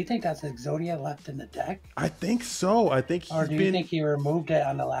that's Exodia left in the deck? I think so. I think he's Or do you think he removed it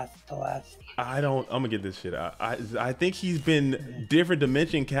on the last? I'm gonna get this shit out. I think he's been different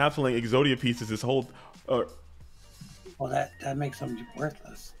dimension capsuling Exodia pieces this whole. Well, that makes them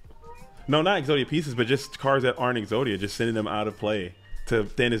worthless. No, not Exodia pieces, but just cards that aren't Exodia, just sending them out of play to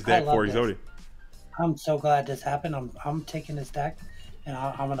thin his deck for Exodia. I'm so glad this happened. I'm taking this deck, and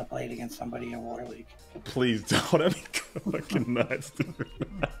I'm gonna play it against somebody in War League. Please don't. That'd be fucking nuts, dude.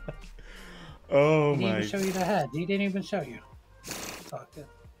 Oh my. He didn't even show you the head. He didn't even show you. Fuck it.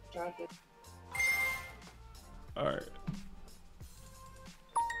 All right.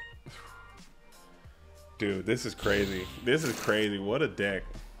 Dude, this is crazy. This is crazy. What a deck.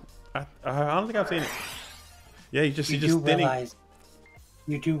 I don't think I've seen it. Yeah, you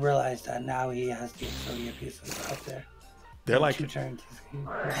do realize that now he has the Exodia pieces out there. They're like 2 turns. He's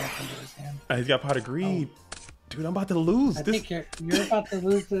gonna come to his hand. he's got pot of greed. Dude, I'm about to lose. I think you're about to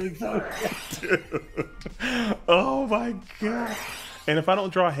lose to Exodia. Oh my god. And if I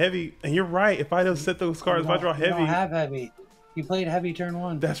don't draw heavy, and you're right, if I don't set those cards, if I draw heavy. You don't have heavy. You played heavy turn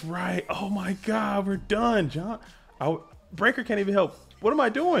 1. That's right. Oh my god, we're done, John. Breaker can't even help. What am I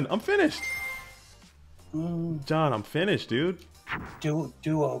doing? I'm finished. John, I'm finished, dude.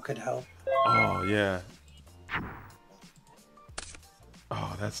 Duo could help. Oh yeah.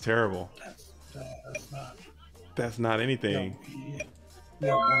 Oh, that's terrible. That's not. That's not anything. You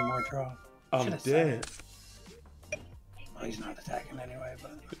have 1 more draw. I'm dead. Well, he's not attacking anyway,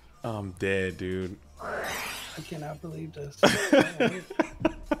 but I'm dead, dude. I cannot believe this.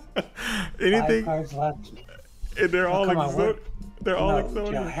 Anything? 5 cards left. And they're all Exodia. They're all No,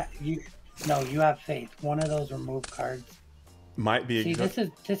 Exodia. you have faith. One of those removed cards Might be. See, this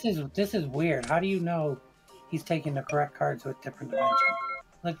is weird. How do you know he's taking the correct cards with different dimension?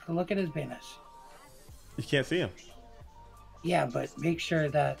 Look at his banish. You can't see him. Yeah, but make sure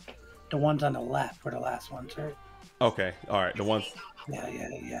that the ones on the left were the last ones, right? Okay. All right. The ones.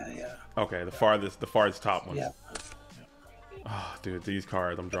 Yeah. Okay. The farthest top ones. Yeah. Oh, dude, these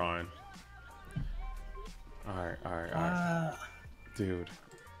cards I'm drawing. All right. Dude,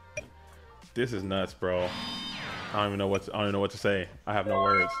 this is nuts, bro. I don't even know what to say. I have no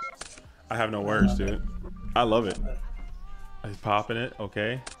words. Dude. I love it. He's popping it.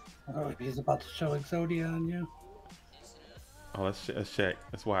 Okay. Oh, he's about to show Exodia on you. Oh, let's check.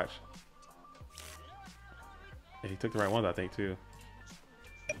 Let's watch. Yeah, he took the right ones, I think, too.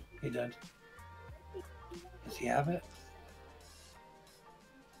 He did. Does he have it?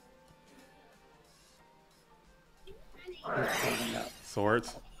 He's building up.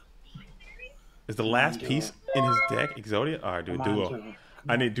 Swords. Is the last piece in his deck Exodia? All right, dude, duo.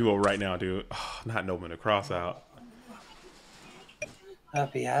 I need duo right now, dude. Oh, not Nobin to cross out.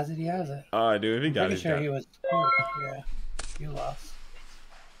 If he has it, he has it. All right, dude, if he got it, Pretty sure he was. Yeah, you lost.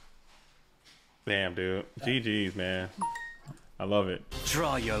 Damn, dude. GG's, man. I love it.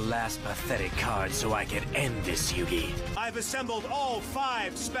 Draw your last pathetic card so I can end this, Yugi. I've assembled all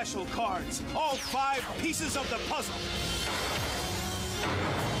 5 special cards, all 5 pieces of the puzzle.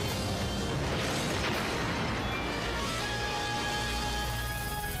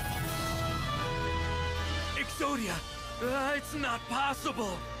 Exodia! It's not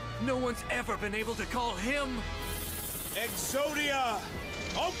possible! No one's ever been able to call him! Exodia!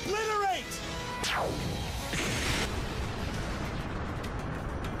 Obliterate!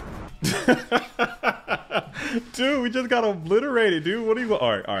 Dude, we just got obliterated, dude. What are you? All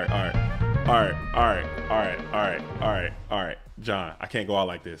right. John, I can't go out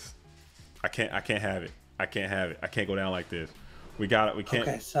like this. I can't have it. I can't go down like this. We got it. We can't.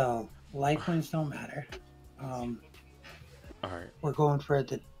 Okay, so life points don't matter. All right. We're going for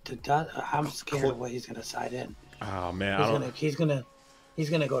the dot. I'm scared of what he's gonna side in. Oh man, He's gonna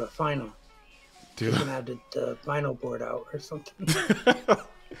go to final. Dude. He's gonna have the final board out or something.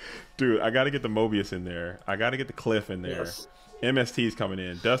 Dude, I got to get the Mobius in there. I got to get the Cliff in there. Yes. MST's coming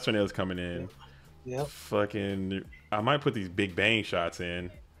in. Dust Tornado's coming in. Yep. Fucking, I might put these Big Bang shots in.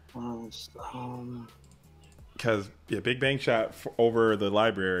 Because Big Bang shot over the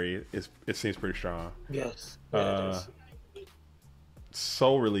library it seems pretty strong. Yes. Yeah, it is.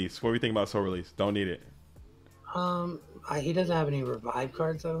 Soul Release. What do you think about Soul Release? Don't need it. He doesn't have any revive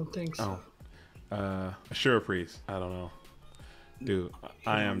cards. I don't think so. Assure Priest. I don't know. Dude,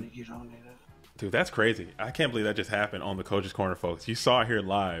 You don't need it. Dude, that's crazy. I can't believe that just happened on the Coach's Corner, folks. You saw it here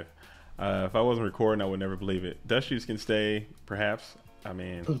live. If I wasn't recording, I would never believe it. Dust Shoes can stay, perhaps. I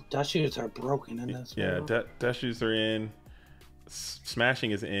mean, Dust Shoes are broken in this. Yeah, Dust Shoes are in. Smashing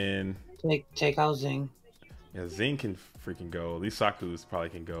is in. Take out Zing. Yeah, Zing can freaking go. These Sakus probably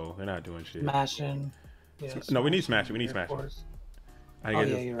can go. They're not doing shit. Smashing. Yeah, no, we need Smashing. We need Smashing. I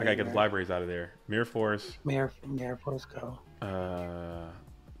gotta get the libraries out of there. Mirror Force. Mirror Force go.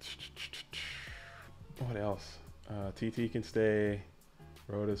 What else? TT can stay.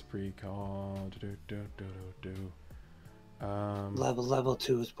 Rhoda's pre-call. Level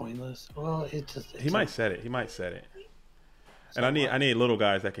 2 is pointless. Well, he might set it. And I need little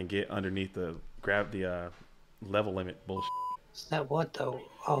guys that can get underneath grab the level limit bullshit. Set what though?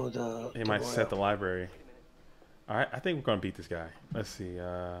 Oh, he might set the library. All right, I think we're gonna beat this guy. Let's see.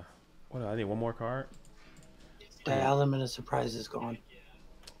 What? I need one more card. The element of surprise is gone.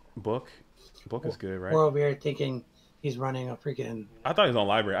 Book is good, right? We're over here thinking he's running a freaking. I thought he was on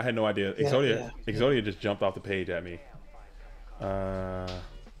library. I had no idea. Exodia Yeah. just jumped off the page at me. I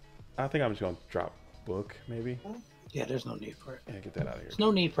think I'm just gonna drop book maybe. Yeah, there's no need for it. Yeah, get that out of here. There's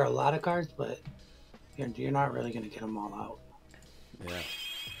no need for a lot of cards, but you're not really gonna get them all out. Yeah.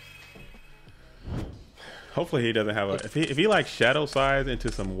 Hopefully he doesn't have a. If he like shadow size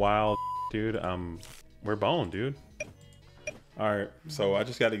into some wild, dude. We're boned, dude. All right, so I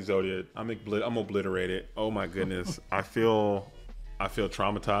just got Exodia. I'm obliterated. Oh my goodness, I feel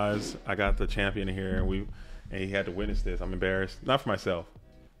traumatized. I got the champion here, and he had to witness this. I'm embarrassed. Not for myself.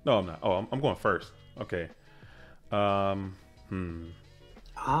 No, I'm not. Oh, I'm going first. Okay. I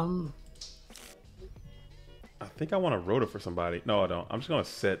think I want to rota for somebody. No, I don't. I'm just gonna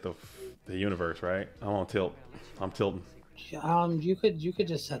set the universe, right? I want to tilt. I'm tilting. You could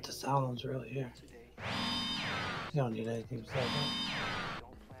just set the sounds really here. You don't need anything besides that.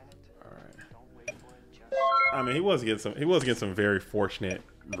 All right. I mean, he was getting some very fortunate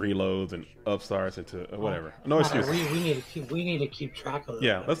reloads and upstarts into whatever. No excuse. We need to keep track of it.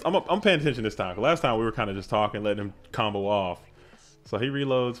 Yeah, I'm paying attention this time. Last time we were kind of just talking, letting him combo off. So he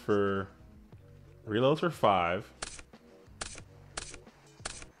reloads for 5.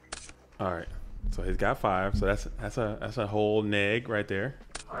 All right. So he's got 5. So that's a whole neg right there.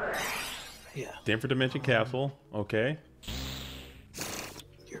 Yeah. Denver Dimension Capsule. Okay.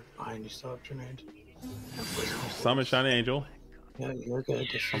 You're fine. You still have grenade. Summon Shiny Angel. Yeah, you're good.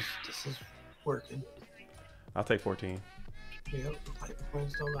 This is working. I'll take 14. Yep. Hyper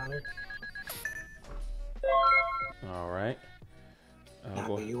points don't matter. All right.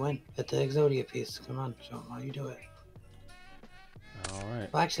 But you win. Hit the Exodia piece. Come on, show them how you do it. All right.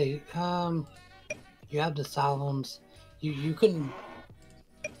 Well, actually, you have the Solemns. You couldn't.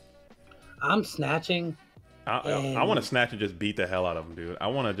 I'm snatching. I want to snatch and just beat the hell out of him, dude. I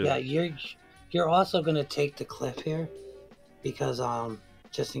want to just. Yeah, you're also gonna take the cliff here, because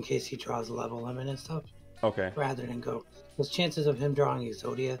just in case he draws a level limit and stuff. Okay. Rather than go, the chances of him drawing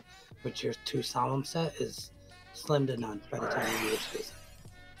Exodia with your 2 Solemn set is slim to none by the time you do space.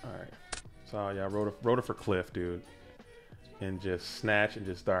 All right. So yeah, rota for cliff, dude, and just snatch and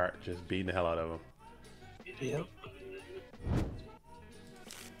just start just beating the hell out of him. Yep.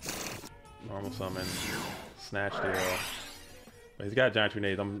 Normal summon, snatch deal. But he's got giant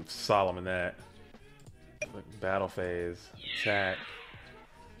grenades. I'm solemn in that. Battle phase, attack.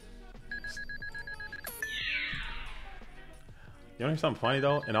 You know something funny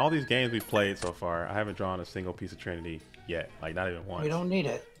though? In all these games we've played so far, I haven't drawn a single piece of Trinity yet. Like not even once. We don't need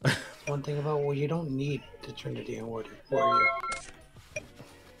it. One thing about you don't need the Trinity and Warrior.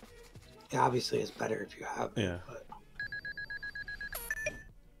 Yeah, obviously it's better if you have it. Yeah. But...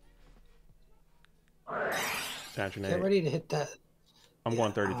 Giant grenade. Get ready to hit that. I'm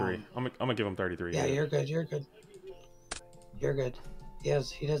going 33. I'm gonna give him 33. Yeah, you're good. You're good. You're good. He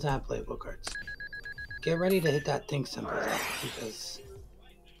doesn't have playable cards. Get ready to hit that think symbol though, because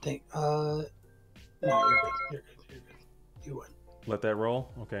no, you're good. You're good. You win. Let that roll.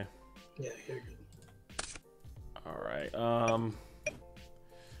 Okay. Yeah, you're good. All right.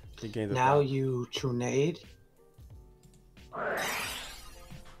 Now you Trunade. All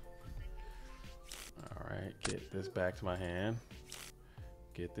right. Get this back to my hand.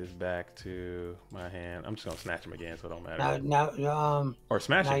 Get this back to my hand. I'm just gonna snatch him again, so it don't matter. Or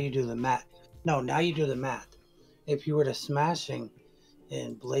smash him. Now you do the math. No, now you do the math. If you were to smashing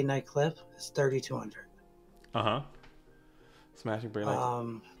in Blade Knight Cliff, it's 3,200. Smashing Blade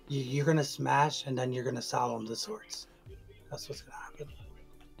Knight. You're gonna smash and then you're gonna solemn the swords. That's what's gonna happen.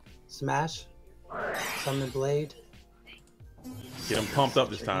 Smash, summon Blade. Get him pumped up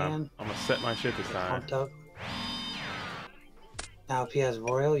this time. I'm gonna set my shit this time. Pumped up. Now if he has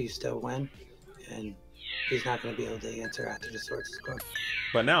Royal, you still win, and he's not gonna be able to answer after the swords is gone.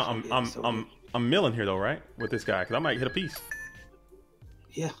 But now I'm milling here though, right? With this guy, because I might hit a piece.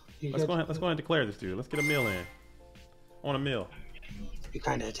 Yeah. Let's go ahead and declare this dude. Let's get a mill in. I want a mill. You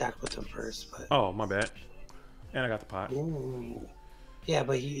kind of attack with him first, but. Oh, my bad. And I got the pot. Ooh. Yeah,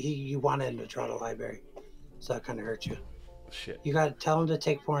 but you wanted him to draw the library, so that kind of hurt you. Shit. You got to tell him to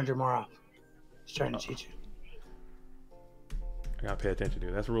take 400 more off. He's trying to cheat you. I gotta pay attention,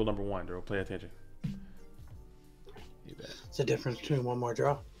 dude. That's rule number 1, dude. Pay attention. You bet. It's the difference between one more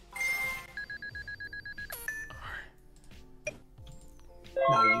draw.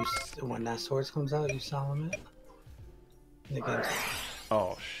 Now when that swords comes out, you solemn it. And the game's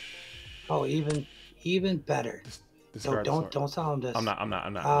Oh. Oh, even better. Don't solemn this. I'm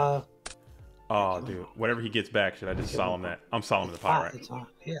not. Oh, dude. Whatever he gets back, should I just solemn that? I'm solemn the pot, right? It's on.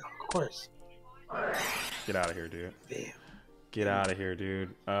 Yeah, of course. Get out of here, dude. Bam. Get out of here,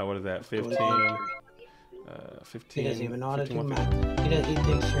 dude. What is that? 15. 15. He doesn't even know how to do math. He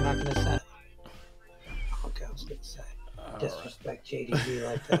thinks you're not gonna set. Okay, I was gonna say. Disrespect JDB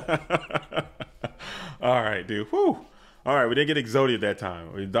like that. All right, dude. Whew. All right, we didn't get Exodia that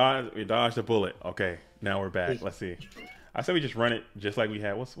time. We dodged a bullet. Okay, now we're back. Let's see. I said we just run it just like we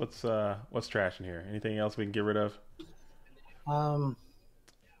had. What's trash in here? Anything else we can get rid of?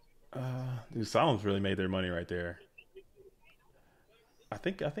 Dude, Solemn's really made their money right there. I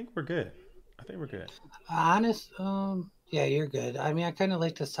think we're good. I think we're good. Yeah, you're good. I mean, I kind of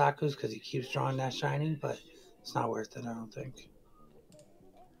like the Saku's because he keeps drawing that shiny, but it's not worth it, I don't think.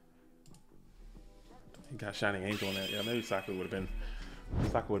 He got Shining Angel in that. Yeah, maybe Saku would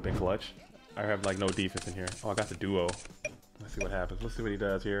have been clutch. I have like no defense in here. Oh, I got the duo. Let's see what happens. Let's see what he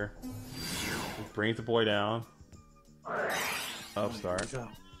does here. He brings the boy down. Upstart.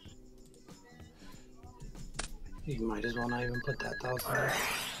 You might as well not even put that 1,000 there.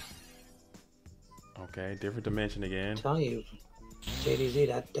 Okay, different dimension again. I'm telling you,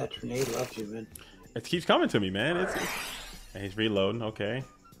 JDZ, that grenade loves you, man. It keeps coming to me, man. And he's reloading. Okay.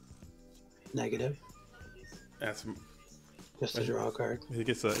 Negative. That's just a draw card. He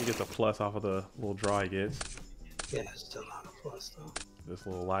gets a plus off of the little draw he gets. Yeah, it's still not a plus though. This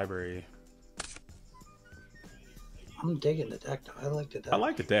little library. I'm digging the deck though. I like the deck. I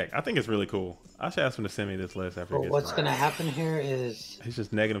like the deck. I think it's really cool. I should ask him to send me this list after. But what's gonna happen here is he's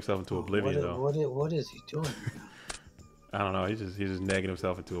just negging himself into oblivion though. What is he doing right now? I don't know. He's just negging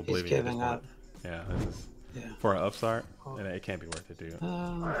himself into oblivion. He's giving up. Yeah, for an upstart, and it can't be worth it, dude.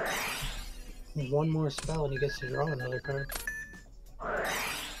 One more spell and he gets to draw another card.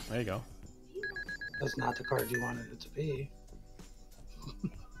 There you go. That's not the card you wanted it to be.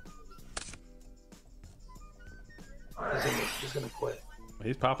 He's gonna quit.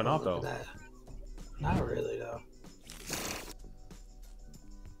 He's popping off though. Not really though.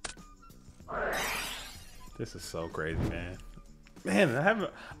 This is so crazy, man. Man,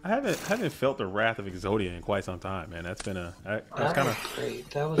 I haven't felt the wrath of Exodia in quite some time, man. That's been that was great.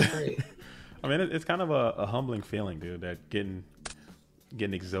 That was great. I mean, it's kind of a humbling feeling, dude. That getting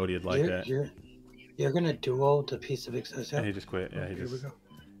Exodia'd like that. You're gonna duo the piece of Exodia. And he just quit. Yeah, he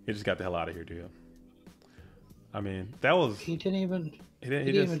just got the hell out of here, dude. I mean, that was. He didn't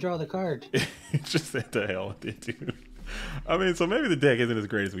even draw the card. He just said the hell with it, dude. I mean, so maybe the deck isn't as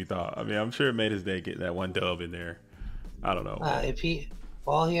great as we thought. I mean, I'm sure it made his day get that one dub in there. I don't know. If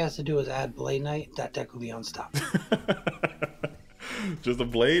all he has to do is add Blade Knight, that deck will be unstoppable. Just a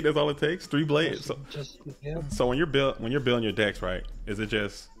blade? That's all it takes. 3 blades. So when you're building your decks, right? Is it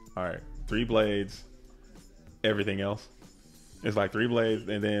just all right? 3 blades, everything else? It's like 3 blades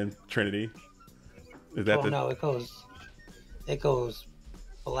and then Trinity. Is that no, it goes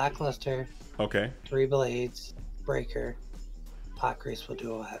Blackluster. Okay. 3 blades, breaker, pot graceful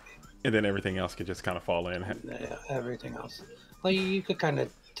duo heavy. And then everything else could just kind of fall in. Yeah, everything else. Well, you could kind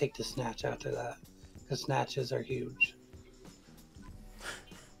of take the snatch after that, because snatches are huge.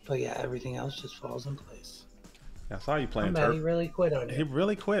 But yeah, everything else just falls in place. I saw you playing. He really quit on it. He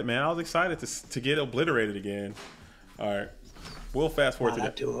really quit, man. I was excited to get obliterated again. All right, we'll fast forward to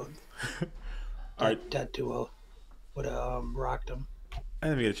that duo. All right, that duo would have rocked him. I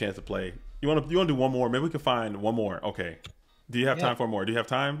didn't get a chance to play. You want to do one more? Maybe we can find one more. Okay. Do you have time for more? Do you have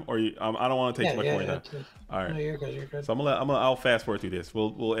time, or I don't want to take too much more time. All right. No, you're good. You're good. So I'll fast forward through this.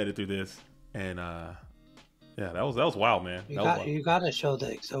 We'll edit through this, and yeah, that was wild, man. You got to show the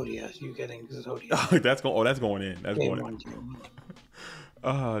Exodia. You getting Exodia? Oh, that's going in. That's going in.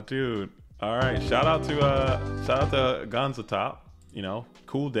 Oh, dude. All right. Shout out to Gonza Top. You know,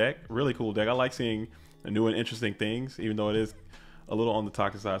 cool deck, really cool deck. I like seeing new and interesting things, even though it is a little on the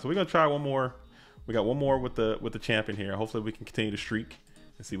toxic side. So we're gonna try one more. We got one more with the champion here. Hopefully we can continue to streak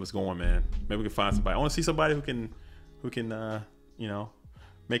and see what's going, man. Maybe we can find somebody. I want to see somebody who can you know,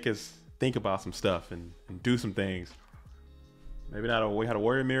 make us think about some stuff and do some things. Maybe not. We had a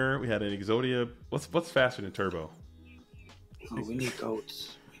Warrior Mirror. We had an Exodia. What's faster than Turbo? Oh, we need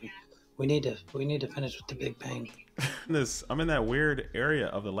goats. We need to finish with the big bang. I'm in that weird area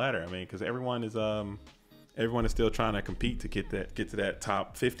of the ladder. I mean, because everyone is still trying to compete to get to that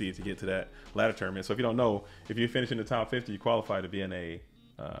top 50 to get to that ladder tournament. So if you don't know, if you finish in the top 50, you qualify to be in a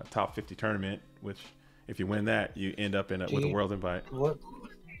top 50 tournament. Which, if you win that, you end up with a world invite.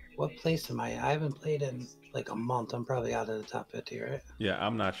 What place am I? I haven't played in like a month. I'm probably out of the top 50, right? Yeah,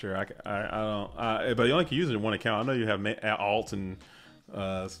 I'm not sure. I don't. But you only can use it in one account. I know you have alts and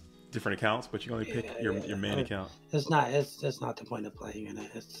different accounts, but you can only pick your main account. It's not the point of playing in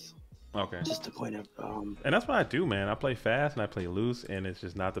it. It's okay. Just the point of and that's what I do, man. I play fast and I play loose, and it's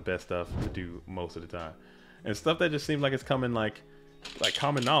just not the best stuff to do most of the time. And stuff that just seems like it's coming like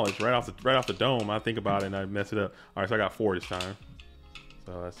common knowledge right off the dome. I think about it and I mess it up. All right, so I got 4 this time.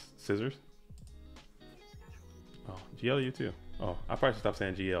 So that's scissors. Oh, GL you too. Oh, I probably should stop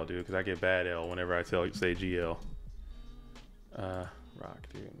saying GL, dude, because I get bad L whenever I say GL. Rock,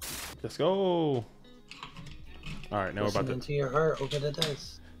 dude. Let's go. All right, now we're about to. Into your heart, open the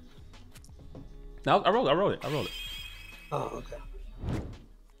dice. No, I rolled it. Oh, okay.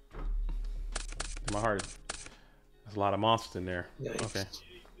 My heart is. There's a lot of monsters in there. Yikes. Okay.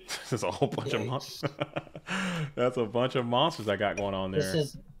 There's a whole bunch of Yikes. monsters. That's a bunch of monsters I got going on there.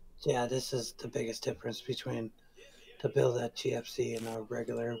 This is the biggest difference between the build at GFC and a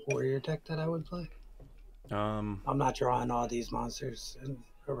regular warrior deck that I would play. I'm not drawing all these monsters in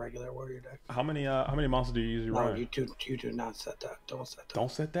a regular warrior deck. How many monsters do you usually run? No, you do not set that. Don't set that.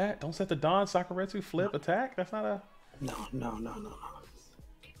 Don't set that. Don't set the Don Sakuretsu flip attack. That's not a. No.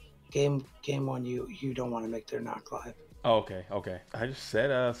 Game one, you don't want to make their knock live. Oh, okay. I just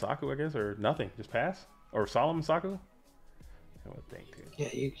said Saku, I guess, or nothing. Just pass or Solomon Saku. I would think too. Yeah,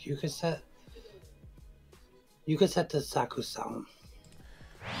 you could set. You could set the Saku Solemn.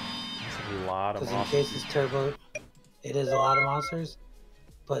 That's a lot of monsters. Because in case it's turbo, it is a lot of monsters,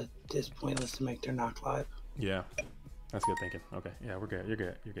 but it's pointless to make their knock live. Yeah, that's good thinking. Okay, yeah, we're good. You're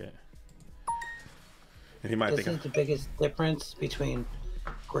good. And he might This think is the biggest difference between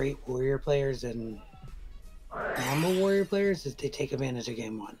great warrior players and normal warrior players is they take advantage of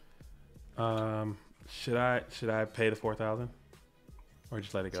game one. Should I pay the 4,000 or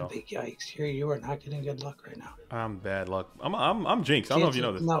just let it go? It's a big yikes. You are not getting good luck right now. I'm bad luck. I'm jinxed. I don't know if you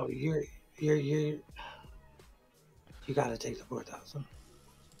know this. No, you gotta take the 4,000.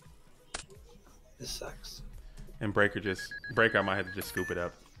 This sucks. And Breaker, I might have to just scoop it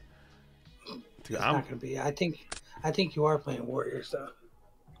up. It's not gonna be. I think you are playing warriors though.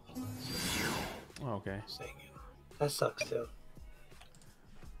 Oh, okay. That sucks too.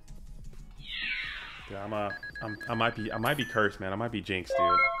 Yeah, I might be cursed, man. I might be jinxed,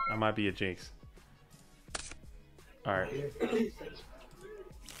 dude. I might be a jinx. All right.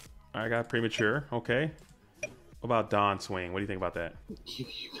 I got premature. Okay. What about Dawn Swing? What do you think about that? You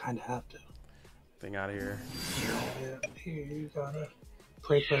kind of have to. Thing out of here. Yeah. You gotta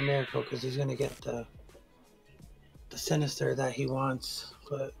pray for a miracle because he's gonna get the sinister that he wants,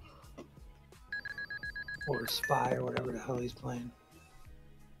 but or spy or whatever the hell he's playing.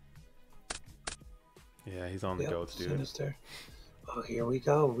 Yeah, he's on the goats, dude. Sinister. Oh, here we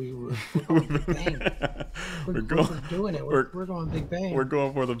go. We're going big bang. We're doing it. We're going big bang. We're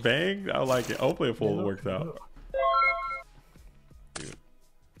going for the bang. I like it. Hopefully, it full works out. Dude.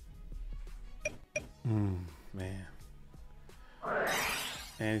 Man.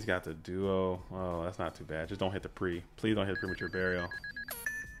 And he's got the duo. Oh, that's not too bad. Just don't hit the pre. Please don't hit premature burial.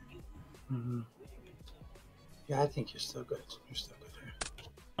 Yeah, I think you're still good. You're still good here.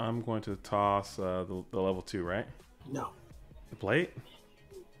 I'm going to toss the level 2, right? No. The plate?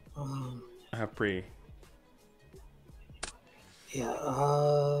 I have pre. Yeah.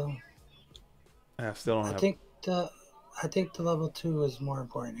 I still don't have. I think the level 2 is more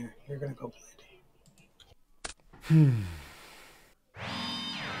important here. You're gonna go plate.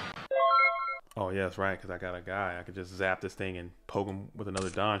 Oh yeah, that's right. Because I got a guy. I could just zap this thing and poke him with another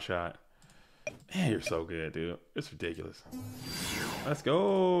Dawn shot. Man, you're so good, dude. It's ridiculous. Let's go.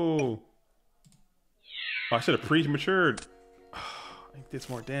 Oh, I should have pre-matured. I think this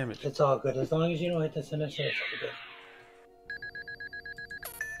more damage. It's all good. As long as you don't hit the sinister, it's all good.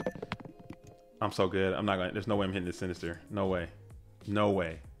 I'm so good. I'm not gonna. There's no way I'm hitting the sinister. No way. No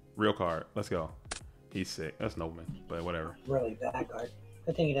way. Real card. Let's go. He's sick. That's Nobleman, but whatever. Really bad card.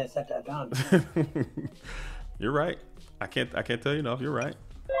 Good thing you didn't set that down. You're right. I can't tell you enough. You're right.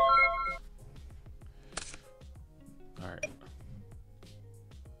 All right.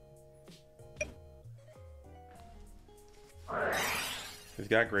 He's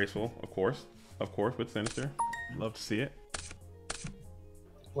got graceful, of course, with sinister. Love to see it.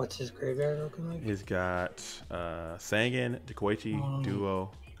 What's his graveyard looking like? He's got Sangan, Dekoichi,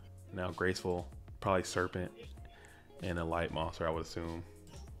 Duo, now graceful, probably Serpent, and a light monster, I would assume.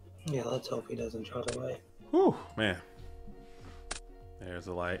 Yeah, let's hope he doesn't draw the light. Whew, man. There's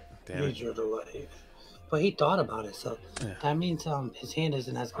the light. Damn it. He drew the light. But he thought about it, so Yeah. that means his hand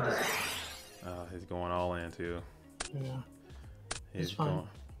isn't as good as it. He's going all in too. Yeah. He's It's fine. going.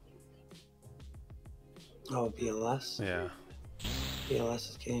 Oh, BLS? Yeah. BLS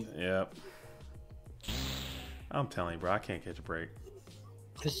is game. Yep. I'm telling you, bro, I can't catch a break.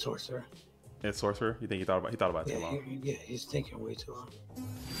 It's Sorcerer. It's Sorcerer? You think he thought about it too long? Yeah, he's thinking way too long.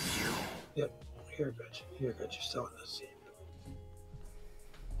 Yep, you're good. You're good. You're still in this.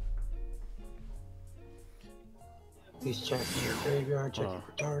 He's checking your graveyard, checking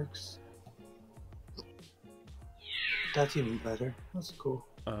for darks. That's even better. That's cool.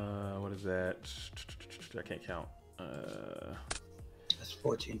 What is that? I can't count. That's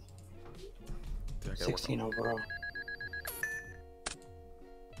 14. Dude, I gotta 16 overall.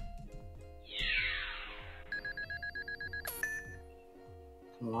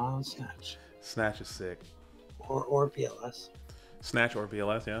 Wow, Snatch. Snatch is sick. Or BLS. Snatch or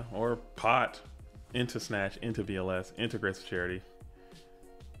BLS, yeah. Or pot into Snatch, into BLS, into Grace Charity.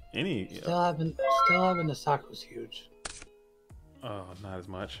 Any. Still having the Saku's huge. Oh, not as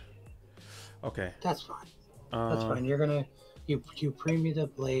much. Okay. That's fine. That's fine. You're gonna you premium the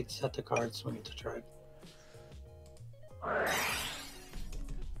blade, set the card, swing it to tribe. I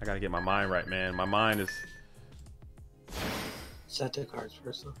gotta get my mind right, man. My mind is. Set the cards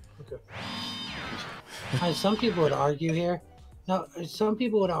first, though. Okay. Some people would argue here. No, some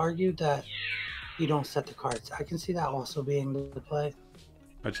people would argue that you don't set the cards. I can see that also being the play.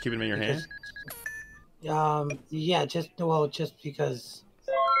 Oh, just keep them in your hand. Yeah, just because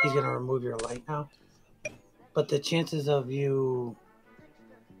he's gonna remove your light now. But the chances of you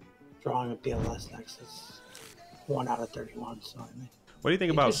drawing a BLS next is 1 out of 31. So I mean, what do you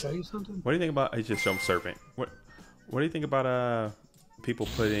think about? Show you something? What do you think about? I just show him Serpent. What do you think about people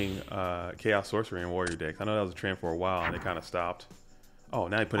putting Chaos Sorcery in Warrior decks? I know that was a trend for a while and they kind of stopped. Oh,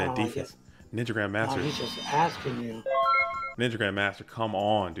 now he put in defense. Ninja Grandmaster. No, he's just asking you. Ninja Grandmaster, come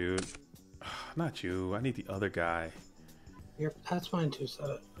on, dude. Not you. I need the other guy. That's fine too. Set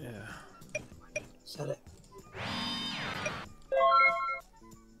it. Yeah. Set it.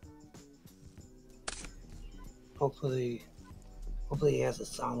 Hopefully he has a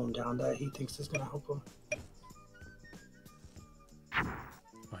solemn down that he thinks is gonna help him.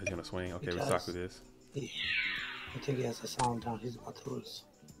 Oh, he's gonna swing. Okay, we suck with this. I think he has a solemn down. He's about to lose.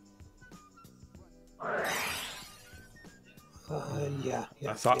 Yeah.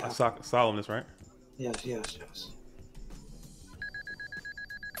 I saw solemnness, right? Yes.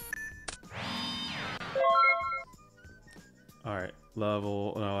 All right,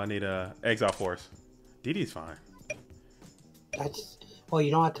 level. No, I need a Exile Force. DD's fine. Well, you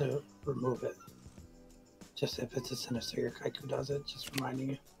don't have to remove it. Just if it's a Sinister, your Kaiku does it. Just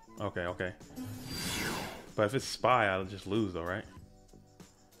reminding you. Okay. But if it's Spy, I'll just lose though, right?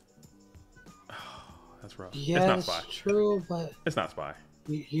 That's rough. Yeah, it's not Spy. True, but it's not Spy.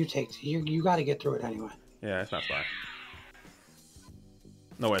 You got to get through it anyway. Yeah, it's not Spy.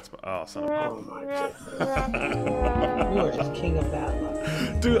 No, it's oh, son of a. Oh my god. You are just king of bad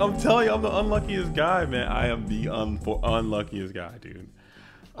luck. Dude, I'm telling you, I'm the unluckiest guy, man. I am the unluckiest guy, dude.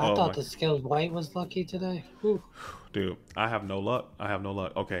 I thought the skilled white was lucky today. Whew. Dude, I have no luck.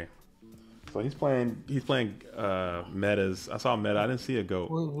 Okay. So he's playing metas. I saw meta. I didn't see a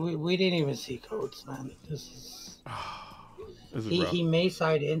goat. We didn't even see goats, man. This is rough. He may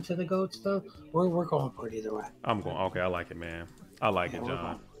side into the goats though. We're going for it either way. I'm going. Okay, I like it, man. I like it,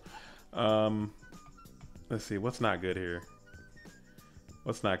 John. Let's see. What's not good here?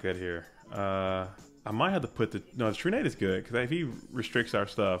 I might have to put the Trinade is good because if he restricts our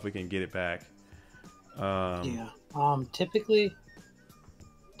stuff, we can get it back. Yeah. Typically,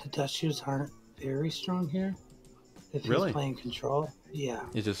 the dust shoes aren't very strong here. If he's playing control, yeah.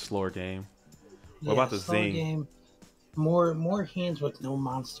 It's just slower game. What about the Zing? Game. More hands with no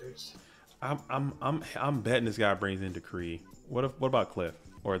monsters. I'm betting this guy brings in Decree. What about Cliff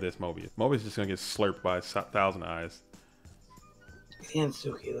or this Mobius? Mobius is just gonna get slurped by 1,000 eyes. And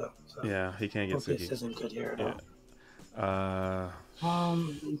Suki though. So yeah, he can't get Mobius Suki. Isn't good here at all.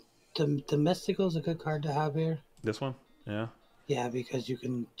 The Mystical's a good card to have here. This one, yeah. Yeah, because you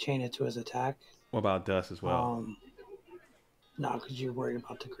can chain it to his attack. What about Dust as well? No, because you're worried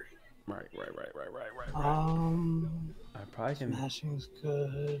about the green. Right. I probably can. Smashing's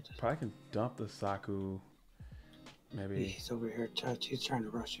good. Probably can dump the Saku. Maybe he's over here. He's trying to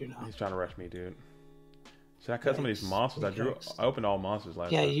rush you now. He's trying to rush me, dude. Should I cut some of these monsters? I opened all monsters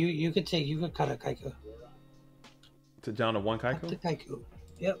last time. Yeah, you could cut a Kaiku. Down to one Kaiku? Cut the Kaiku.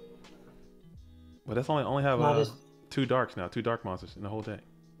 Yep. But that's only have 2 darks now, 2 dark monsters in the whole deck.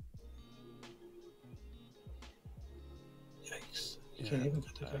 Yikes! You can't even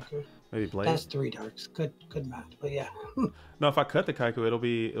cut the Kaiku. Maybe Blade. That's 3 darks. Good match. But yeah. No, if I cut the Kaiku, it'll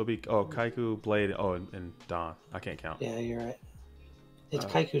be Kaiku, Blade, and Dawn. I can't count. Yeah, you're right. It's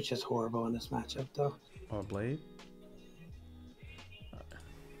Kaiku's just horrible in this matchup though. Oh, Blade.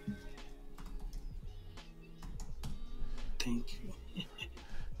 Thank you.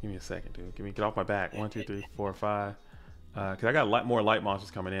 Give me a second, dude. Get off my back. 1, 2, 3, 4, 5. Cause I got more light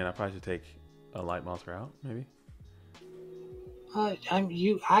monsters coming in. I probably should take a light monster out, maybe.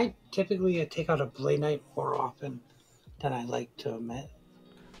 I typically take out a Blade Knight more often than I like to admit.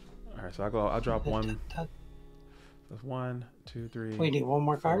 All right, so I'll drop one. That's 1, 2, 3. We need one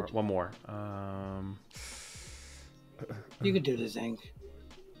more card. 4, one more. You could do the Zing.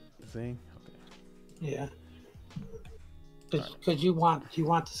 Zing. Okay. Yeah. Because you want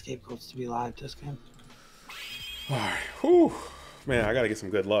the scapegoats to be live this game. All right. Whew. Man, I gotta get some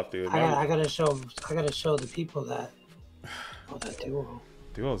good luck, dude. I gotta show the people that. Oh, that duo.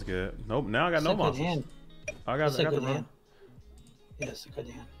 Duo's good. Nope. Now I got It's no a good monsters. hand. I got It's a the good run. hand. Yeah, it's a good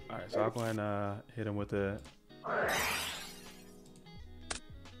hand. All right, so I'll go ahead and hit him with the.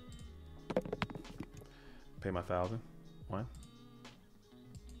 Pay my 1,000. One.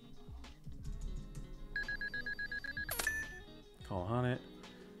 Call a Haunted.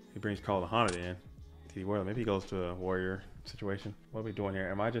 He brings Call a Haunted in. TD Warrior. Maybe he goes to a warrior situation. What are we doing here?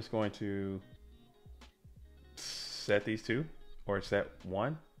 Am I just going to set these two? Or set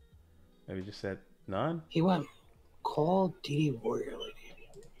one? Maybe just set none? He went call DD Warrior Lady.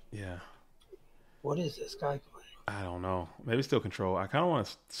 Yeah. What is this guy playing? I don't know. Maybe still control. I kind of want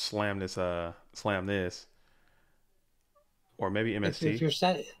to slam this. Or maybe MST.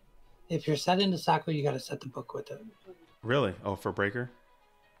 If you're set into Sako, you got to set the book with it. Really? Oh, for Breaker?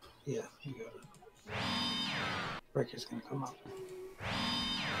 Yeah, you got it. Breaker's gonna come up.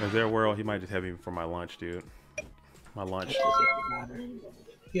 Is there a world he might just have me for my lunch, dude? My lunch. It doesn't matter.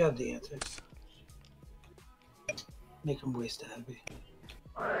 You have the answers. Make him waste a heavy.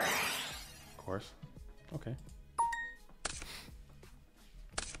 Of course. Okay.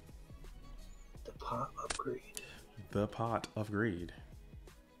 The pot of greed. The Pot of Greed.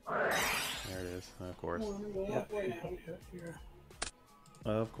 There it is. Of course. Yeah.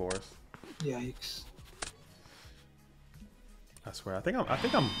 Of course. Yikes. I swear. I think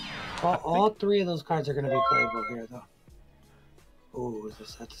I'm. All three of those cards are going to be playable here, though. Oh, is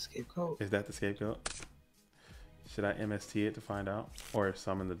this at the scapegoat? Is that the scapegoat? Should I MST it to find out, or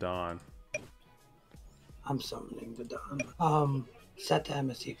summon the Dawn? I'm summoning the Dawn. Set the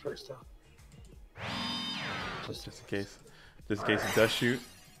MST first, though. Just in case. Just in case it does shoot.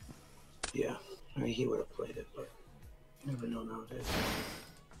 Yeah. I mean, he would have played it, but you never know nowadays.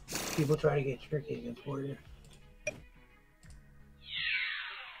 People try to get tricky against Warrior.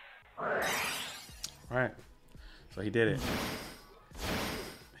 Alright. So he did it.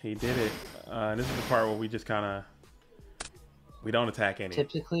 He did it. And this is the part where we just kind of... We don't attack any.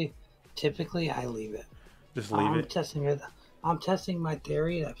 Typically, I leave it. Just leave it? I'm testing my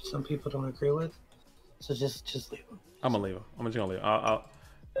theory that some people don't agree with. So just leave them. I'm going to leave him. I'm just going to leave him. I'll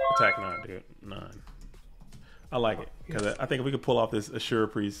attack none, dude. None. I like it. Because I think if we could pull off this Assure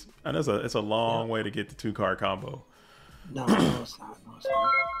Priest... And it's a long way to get the 2-card combo. No, it's not. No,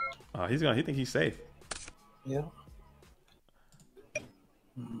 it's not. He thinks he's safe. Yeah.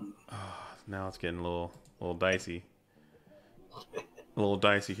 Now it's getting a little dicey. A little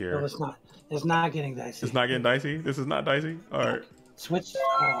dicey here. No, it's not. It's not getting dicey. It's not getting dicey? This is not dicey? All right. Switch.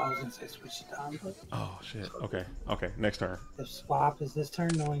 I was going to say switch it down. But Oh, shit. Okay. Okay. Next turn. if swap is this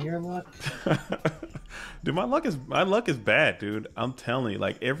turn, knowing your luck. Dude, my luck is bad, dude. I'm telling you.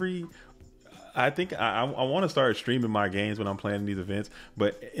 Like, I think I want to start streaming my games when I'm playing these events.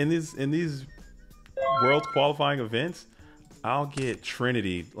 But in these Worlds qualifying events, I'll get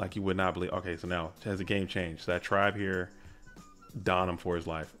Trinity like you would not believe. Okay, so now has the game changed? So that tribe here, don him for his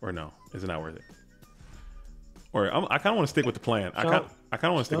life, or no? Is it not worth it? Or I kind of want to stick with the plan. I kind of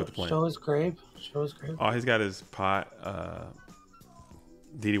want to stick with the plan. Show his grave. Oh, he's got his pot.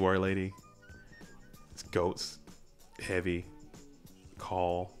 DD Warrior Lady. It's goats. Heavy.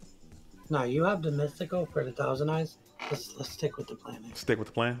 Call. No, you have the Mystical for the Thousand Eyes. Let's stick with the plan. Stick with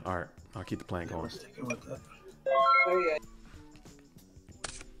the plan. All right, I'll keep the plan We're going. sticking with it.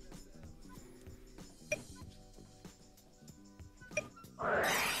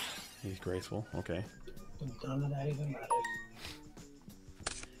 He's graceful. Okay. None of that even matters.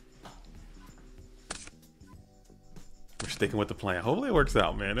 We're sticking with the plan. Hopefully it works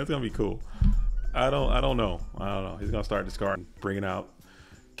out, man. That's gonna be cool. I don't know. He's gonna start discarding, bringing out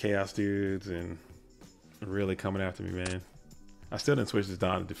chaos dudes, and really coming after me, man. I still didn't switch this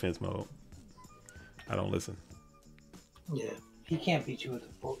down to defense mode. I don't listen. Yeah, he can't beat you with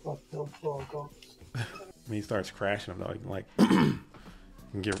a full flow of goats. When he starts crashing them, though, like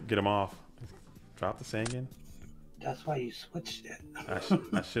get him off. Drop the Sangan. That's why you switched it.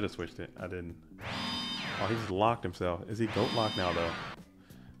 I should have switched it. I didn't. Oh, he just locked himself. Is he goat locked now, though?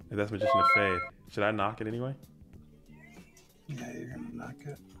 If that's Magician of Faith, should I knock it anyway? Yeah, you're gonna knock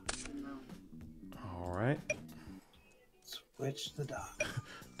it. All right. Switch the dot.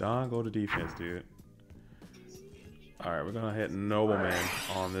 Don, go to defense, dude. All right, we're gonna hit Nobleman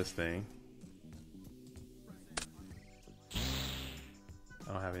on this thing.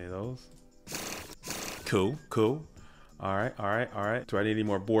 I don't have any of those. Cool. All right. Do I need any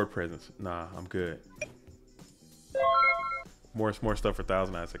more board presence? Nah, I'm good. More stuff for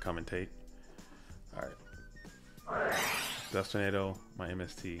Thousand Eyes to come and take. All right. Dust Tornado, my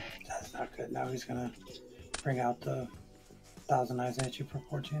MST. That's not good. Now he's gonna bring out the Thousand Eyes at you for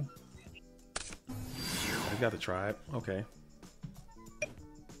 14. He's got the tribe. Okay.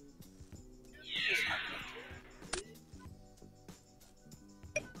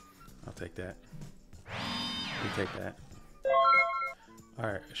 I'll take that. You take that. All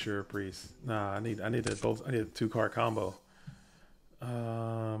right, sure, priest. Nah, I need a 2-card combo.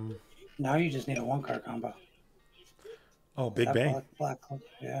 Now you just need a 1-card combo. Oh, Big Bang. Black,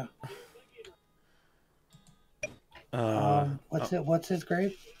 yeah. What's What's his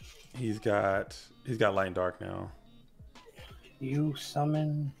grade? He's got light and dark now. You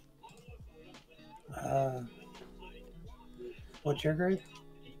summon. What's your grade?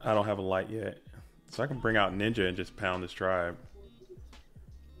 I don't have a light yet, so I can bring out Ninja and just pound this tribe.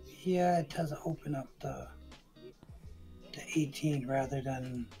 Yeah, it does open up the 18 rather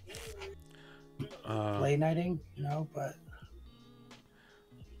than Blade Knighting, but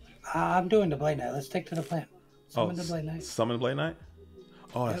I'm doing the Blade Knight. Let's stick to the plan. Summon the Blade Knight. Summon the Blade Knight?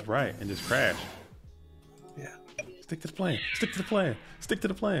 Oh, that's right. And just crash. Yeah. Stick to the plan. Stick to the plan. Stick to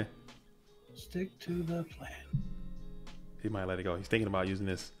the plan. Stick to the plan. He might let it go. He's thinking about using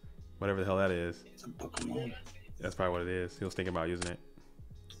this, whatever the hell that is. It's a Pokemon. That's probably what it is. He was thinking about using it.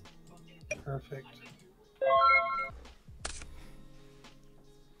 Perfect.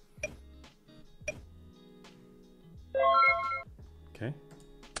 Okay.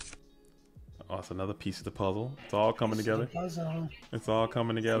 Oh, it's another piece of the puzzle. It's all coming together. Puzzle. It's all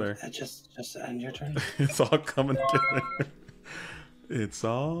coming together. Just end your turn. It's all coming together. It's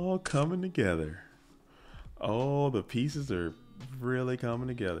all coming together. Oh, the pieces are really coming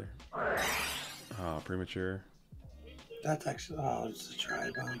together. Oh, premature. That's actually it's a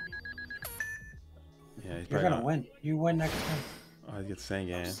tribe. Yeah, he's You're gonna win. You win next time. Oh, he gets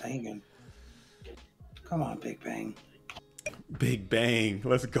Sangan. Sangan. Come on, Big Bang. Big Bang.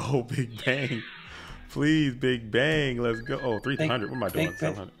 Let's go, Big Bang. Please, Big Bang. Let's go. Oh, 300. What am I doing?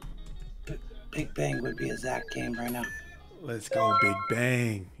 700. Big Bang would be a Zach game right now. Let's go, Big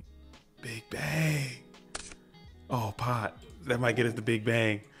Bang. Big Bang. Oh, pot. That might get us the Big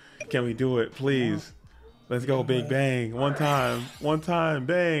Bang. Can we do it, please? Let's go, Big Bang. One time. One time.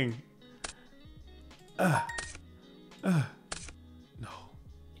 Bang. No.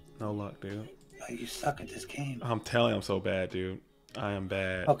 No luck, dude. Oh, you suck at this game. I'm telling you, I'm so bad, dude. I am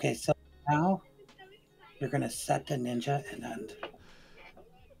bad. Okay, so now you're going to set the ninja and end.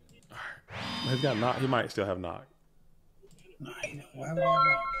 He's got knock. He might still have knock. No, why would he have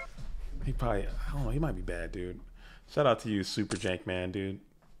knock? He probably, I don't know, he might be bad, dude. Shout out to you, Super Jank Man, dude.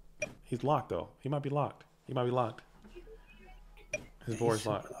 He's locked, though. He might be locked. He might be locked. His board's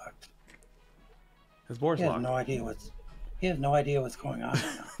locked. His board's locked. He has no idea what's going on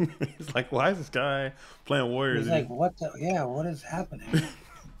right now. He's like, why is this guy playing Warriors? He's like, what is happening?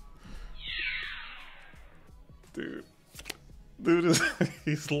 Dude,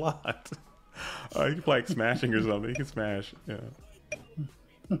 he's locked. He can play like smashing or something. He can smash. Yeah.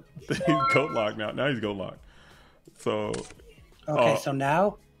 He's goat locked now. Now he's goat locked. So. Okay, so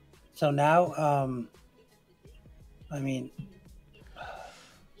now, I mean.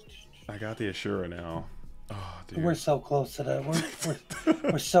 I got the Ashura now. Oh, dude. We're so close to the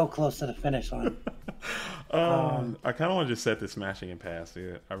we're so close to the finish line. I kind of want to just set this smashing and pass,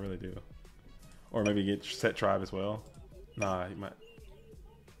 dude. I really do. Or maybe get set tribe as well. Nah, he might.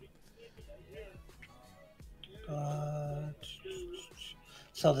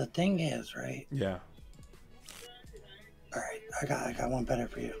 So the thing is, right? Yeah. All right, I got one better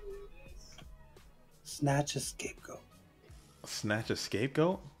for you. Snatch a scapegoat. Snatch a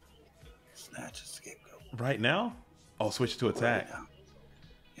scapegoat? Snatch a scapegoat. Right now? Oh, switch to attack. Right now.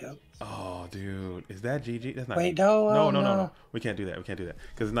 Yep. Oh, dude. Is that GG? That's not. Wait, no. We can't do that. We can't do that.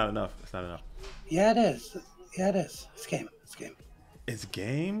 Because it's not enough. It's not enough. Yeah, it is. Yeah, it is. It's game. It's game. It's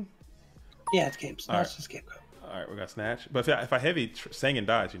game? Yeah, it's game. Snatch the scapegoat. All right, we got snatch. But if I heavy, Sangan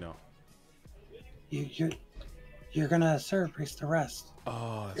dies, you know. You're going to serve priest the rest.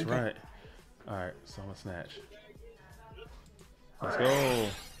 Oh, that's right. All right, so I'm going to snatch. Let's go.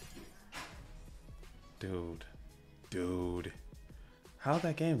 Dude. How's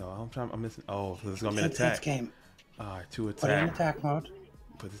that game though? I'm missing. Oh, so this is gonna be an attack. It's game. All right, to attack. Put it in attack mode.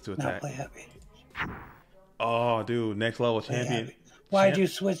 Put this to Now attack. play heavy. Oh, dude, next level champion. Why'd you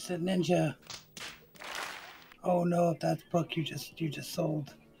switch to ninja? Oh no, that's book you just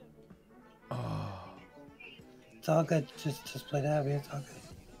sold. Oh. It's all good. Just play the heavy. It's all good.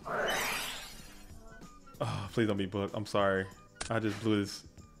 Oh, please don't be booked. I'm sorry. I just blew this.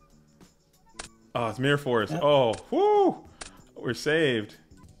 Oh, it's Mirror Force. Yep. Oh, whoo! We're saved.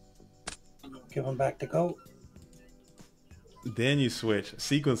 Give him back the goat. Then you switch.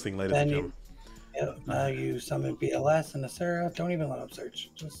 Sequencing, ladies and gentlemen. Yep. Now you summon BLS and Asura. Don't even let him search.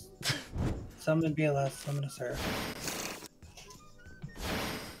 Just summon BLS, summon Asura.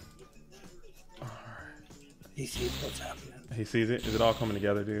 He sees what's happening. He sees it. Is it all coming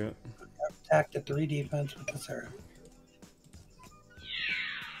together, dude? Attack the 3 defense with Asura.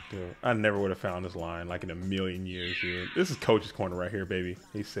 Dude, I never would have found this line like in a million years, dude. This is Coach's Corner right here, baby.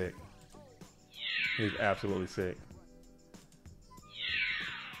 He's sick. He's absolutely sick.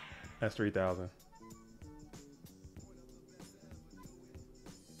 That's 3,000.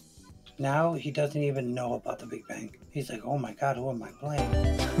 Now he doesn't even know about the Big Bang. He's like, oh my god, who am I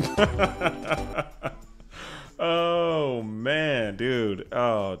playing? Oh man, dude.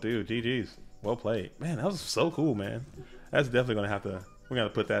 Oh dude, GG's. Well played. Man, that was so cool, man. That's definitely gonna have to, we're gonna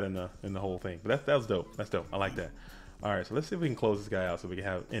put that in the whole thing. But that was dope. That's dope. I like that. Alright, so let's see if we can close this guy out so we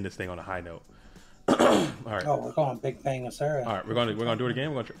can end this thing on a high note. Alright. Oh, we're going Big Bang Asura. Alright, we're gonna do it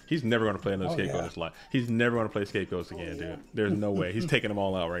again. He's never gonna play another scapegoat in his life. He's never gonna play scapegoats again, dude. There's no way. He's taking them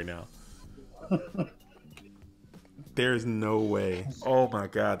all out right now. There's no way. Oh my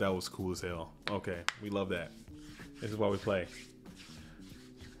god, that was cool as hell. Okay, we love that. This is why we play.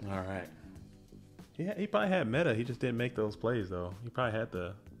 All right. Yeah, he probably had meta. He just didn't make those plays though. He probably had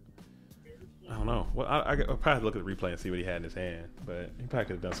the. I don't know. Well, I'll probably have to look at the replay and see what he had in his hand. But he probably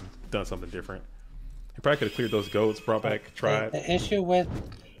could have done something different. He probably could have cleared those goats, brought back Tribe. The issue with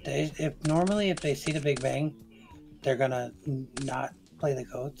if they see the Big Bang, they're gonna not play the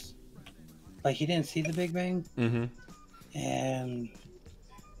goats. Like he didn't see the Big Bang, and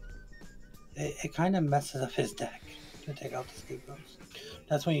it kind of messes up his deck to take out the scapegoats.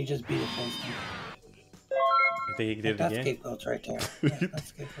 That's when you just beat it face down. You think he did it again? That's scapegoats right there. Yeah, that's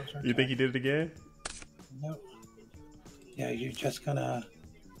scapegoats right You think he did it again? Nope. Yeah, you're just gonna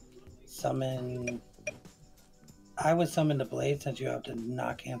summon. I would summon the blade since you have to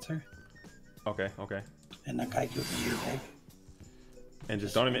knock answer. Okay, okay. And the Kaiku can be big. And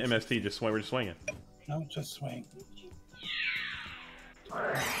just don't even MST, just swing. We're just swinging. No, just swing. No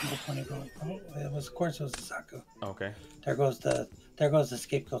point in going. Oh, it was, of course, it was the Saku. Okay. There goes the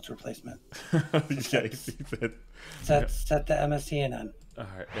scapegoat's replacement. Yeah, he said. Set the MST in on. All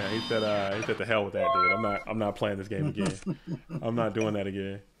right. Yeah, he said the hell with that, dude. I'm not playing this game again. I'm not doing that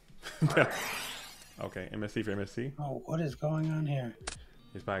again. Okay, MST for MST. Oh, what is going on here?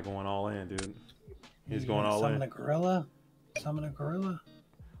 He's probably going all in, dude. He's going all in. Summon a gorilla. Summon a gorilla.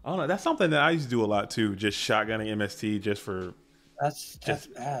 I don't know. That's something that I used to do a lot too. Just shotgunning MST just for. That's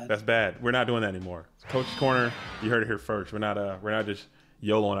bad. That's bad. We're not doing that anymore. Coach's Corner. You heard it here first. We're not just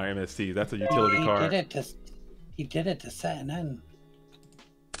YOLOing our MST. That's a utility card. He did it to set and end.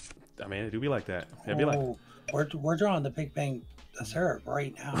 I mean, it do be like that. It'd be like. We're drawing the Big Bang Asura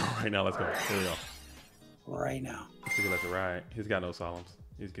right now. Right now, let's go. Here we go. Right now. Let's take a look at right. He's got no solemns.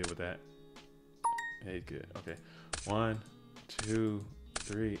 He's good with that. Yeah, he's good. Okay. 1, 2,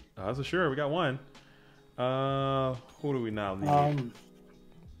 3. Oh, that's a sure. We got one. Who do we now need?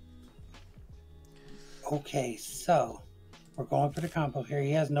 Okay, so we're going for the combo here.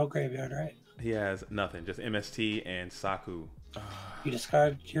 He has no graveyard, right? He has nothing. Just MST and Saku. You're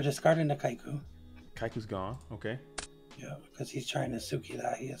discarding the Kaiku. Kaiku's gone. Okay. Yeah, because he's trying to Suki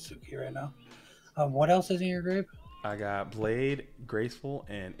that. He has Suki right now. What else is in your grave? I got Blade, Graceful,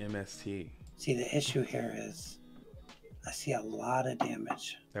 and MST. See, the issue here is I see a lot of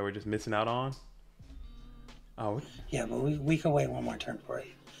damage. That we're just missing out on? Oh. Yeah, but we can wait one more turn for it.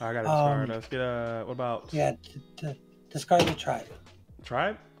 I got to discard. Let's get what about? Yeah, discard the Tribe.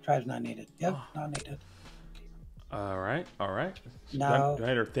 Tribe? Tribe's not needed. Yep, not needed. All right. Now, do I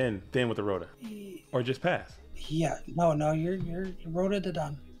hit her thin with the Rhoda? Or just pass? Yeah, no, you're Rhoda to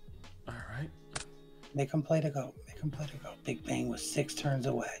done. All right. Make him play to go. Big Bang was 6 turns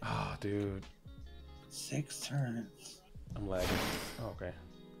away. Oh, dude. 6 turns. I'm lagging. Oh, okay.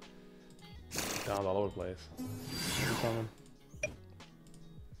 Sounds all over the place.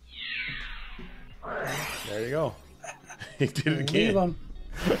 There you go. He did it again. Leave him.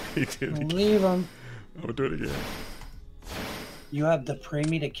 He did it again. Leave him. I'm gonna do it again. You have the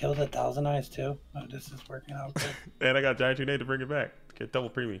preemie to kill the Thousand Eyes too. Oh, this is working out good. And I got Giant Tune to bring it back. Get double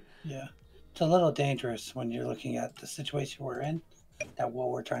preemie. Yeah. It's a little dangerous when you're looking at the situation we're in, that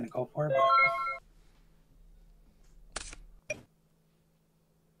what we're trying to go for, but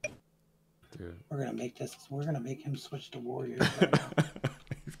dude, we're gonna make him switch to Warriors right now.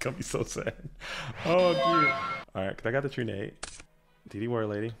 He's gonna be so sad. Oh, dude. All right, cause I got the Trinade. DD Warrior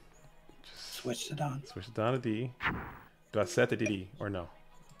Lady. Just switch to Dawn. Switch to Dawn to D. Do I set the DD or no?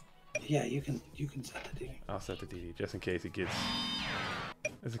 Yeah, you can set the DD. I'll set the DD just in case it gets.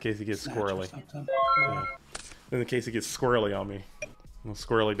 Just in case it gets squirrely. Yeah. Just in case it gets squirrely on me. Little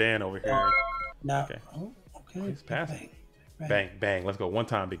squirrely Dan over here. No. Okay. Oh, okay. He's passing. Bang. Bang, bang. Let's go. One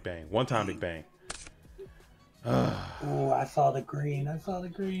time, big bang. One time, big bang. Oh, I saw the green. I saw the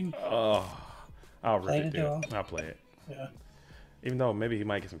green. Oh, I'll rip Play it, the dude. duo. I'll play it. Yeah. Even though maybe he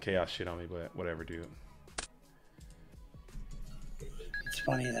might get some chaos shit on me, but whatever, dude. It's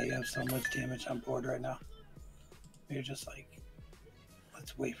funny that you have so much damage on board right now. You're just like,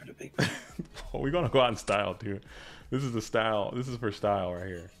 let's wait for the big bang. Oh, we're gonna go out in style, dude. This is the style. This is for style right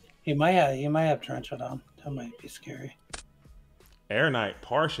here. You might have torrential down. That might be scary. Air Knight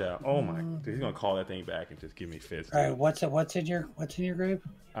partial. Oh my, dude, he's gonna call that thing back and just give me fits. All right, what's in your grave?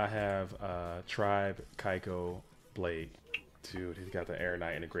 I have Tribe Kaiko Blade. Dude, he's got the Air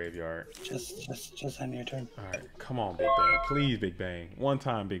Knight in the graveyard. Just end your turn. All right, come on, Big Bang. Please, Big Bang. One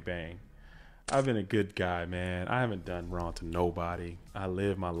time, Big Bang. I've been a good guy, man. I haven't done wrong to nobody. I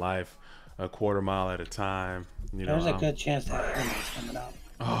live my life a quarter mile at a time. You know, There's a good chance that Air Knight's coming out.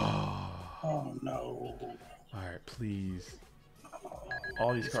 Oh no. All right, please.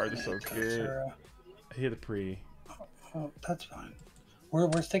 All these cards are so good. I hit the pre. Oh, that's fine.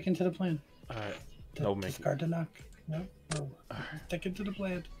 We're sticking to the plan. All right. No make discard the knock. No, we're sticking to the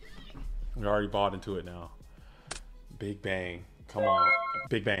plan. We already bought into it now. Big Bang. Come on.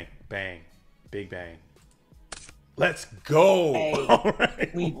 Big Bang. Bang. Big Bang. Let's go. Hey, all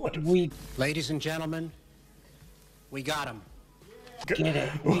right. we Ladies and gentlemen, we got him. get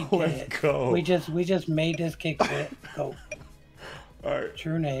it. We did Let's it. go. We just made this kick fit. Go. All right.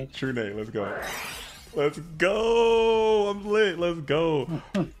 True nade. True name. Let's go. Let's go. I'm lit. Let's go.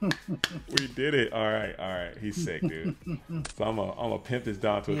 We did it. All right. All right. He's sick, dude. So I'm gonna pimp this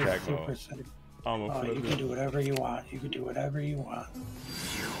down to attack mode. Sick. I'm gonna flip you it. can do whatever you want. You can do whatever you want.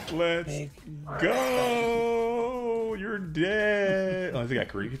 Let's Big. go. You're dead. Oh, he got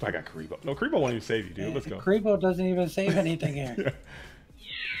Creep. He probably got Creepo. No, Creepo won't even save you, dude. Let's go. Creepo doesn't even save anything here.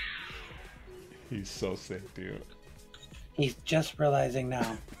 He's so sick, dude. He's just realizing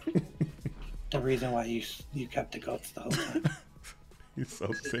now the reason why you kept the goats the whole time. He's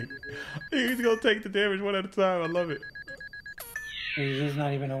so sick. He's gonna take the damage one at a time. I love it. He's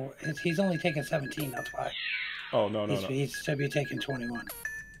not even. He's only taking 17. That's why. Oh no. He should be taking 21.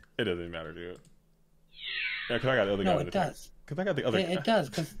 It doesn't matter, dude. Yeah, cause I got the other guy. No, it does. Cause I got the other. It does,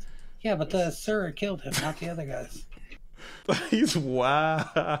 cause yeah, but the Sir killed him, not the other guys. He's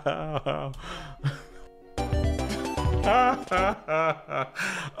wow.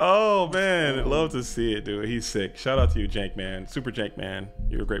 Oh man, love to see it, dude. He's sick. Shout out to you, Jank Man, Super Jank Man.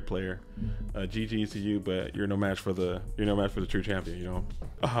 You're a great player. GG's to you, but you're no match for the true champion. You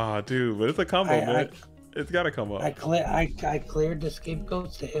know. Dude, but it's a combo, man. It's gotta come up. I cleared the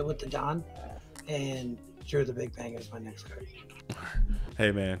scapegoats to hit with the Don, and drew the Big Bang as my next card.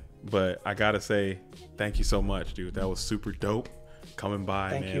 Hey man, but I gotta say, thank you so much, dude. That was super dope. Coming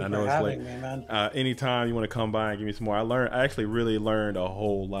by, Thank man. you I know for it's having late. me, man. Anytime you want to come by and give me some more, I actually really learned a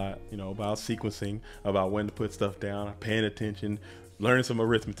whole lot, you know, about sequencing, about when to put stuff down, paying attention, learning some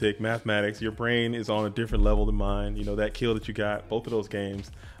arithmetic, mathematics. Your brain is on a different level than mine. You know, that kill that you got, both of those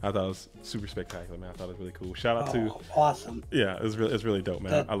games, I thought it was super spectacular, man. I thought it was really cool. Shout out to awesome. Yeah, it's really dope,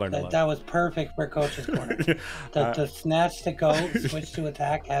 man. I learned a lot. That was perfect for Coach's Corner. The snatch to go, switch to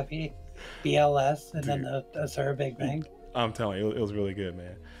attack, heavy, BLS, and then the Sir Big Bang. I'm telling you, it was really good,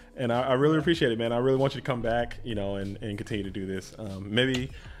 man. And I really appreciate it, man. I really want you to come back, you know, and continue to do this.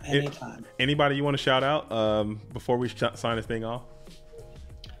 Maybe anytime. Anybody you want to shout out before we sign this thing off?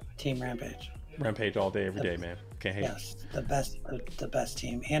 Team Rampage. Rampage all day, every day, man. Can't hate. Yes, the best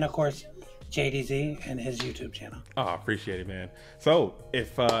team, and of course JDZ and his YouTube channel. Oh, appreciate it, man. So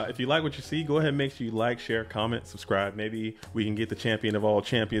if you like what you see, go ahead and make sure you like, share, comment, subscribe. Maybe we can get the champion of all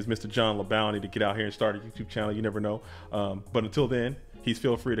champions, Mr. John LaBounty, to get out here and start a YouTube channel. You never know. But until then, he's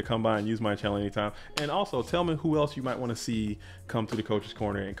feel free to come by and use my channel anytime. And also tell me who else you might want to see come to the Coach's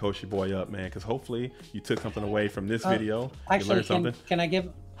Corner and coach your boy up, man. Because hopefully you took something away from this video. Actually, you learned something. Can I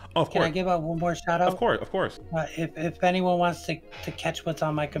give? Oh, of course. Can I give out one more shout out? Of course. If anyone wants to catch what's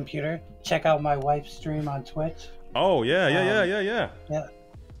on my computer, check out my wife's stream on Twitch. Oh yeah.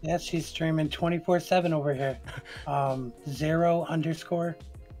 Yeah, she's streaming 24/7 over here.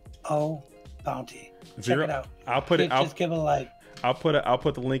 0_O Bounty. Check it out. I'll put it. Just give a like. I'll put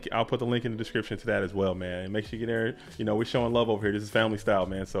the link in the description to that as well, man. And make sure you get there. You know, we're showing love over here. This is family style,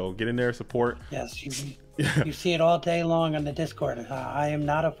 man. So get in there, support. Yes, you see it all day long on the Discord. I am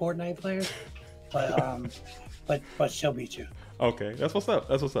not a Fortnite player, but she'll beat you. Okay, that's what's up.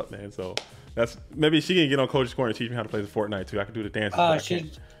 That's what's up, man. So that's maybe she can get on Coach's Corner and teach me how to play the Fortnite too. I can do the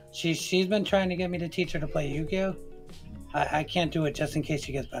dances. She's been trying to get me to teach her to play Yugioh. I can't do it just in case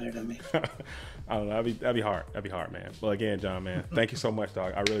she gets better than me. I don't know. That'd be hard. That'd be hard, man. Well, again, John, man, thank you so much,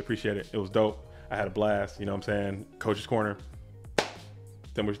 dog. I really appreciate it. It was dope. I had a blast. You know what I'm saying? Coach's Corner.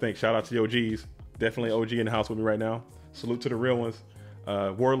 Tell me what you think. Shout out to the OGs. Definitely OG in the house with me right now. Salute to the real ones.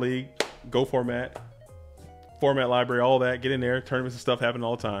 War League, Go Format, Format Library, all that. Get in there. Tournaments and stuff happening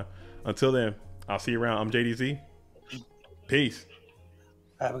all the time. Until then, I'll see you around. I'm JDZ. Peace.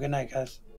 Have a good night, guys.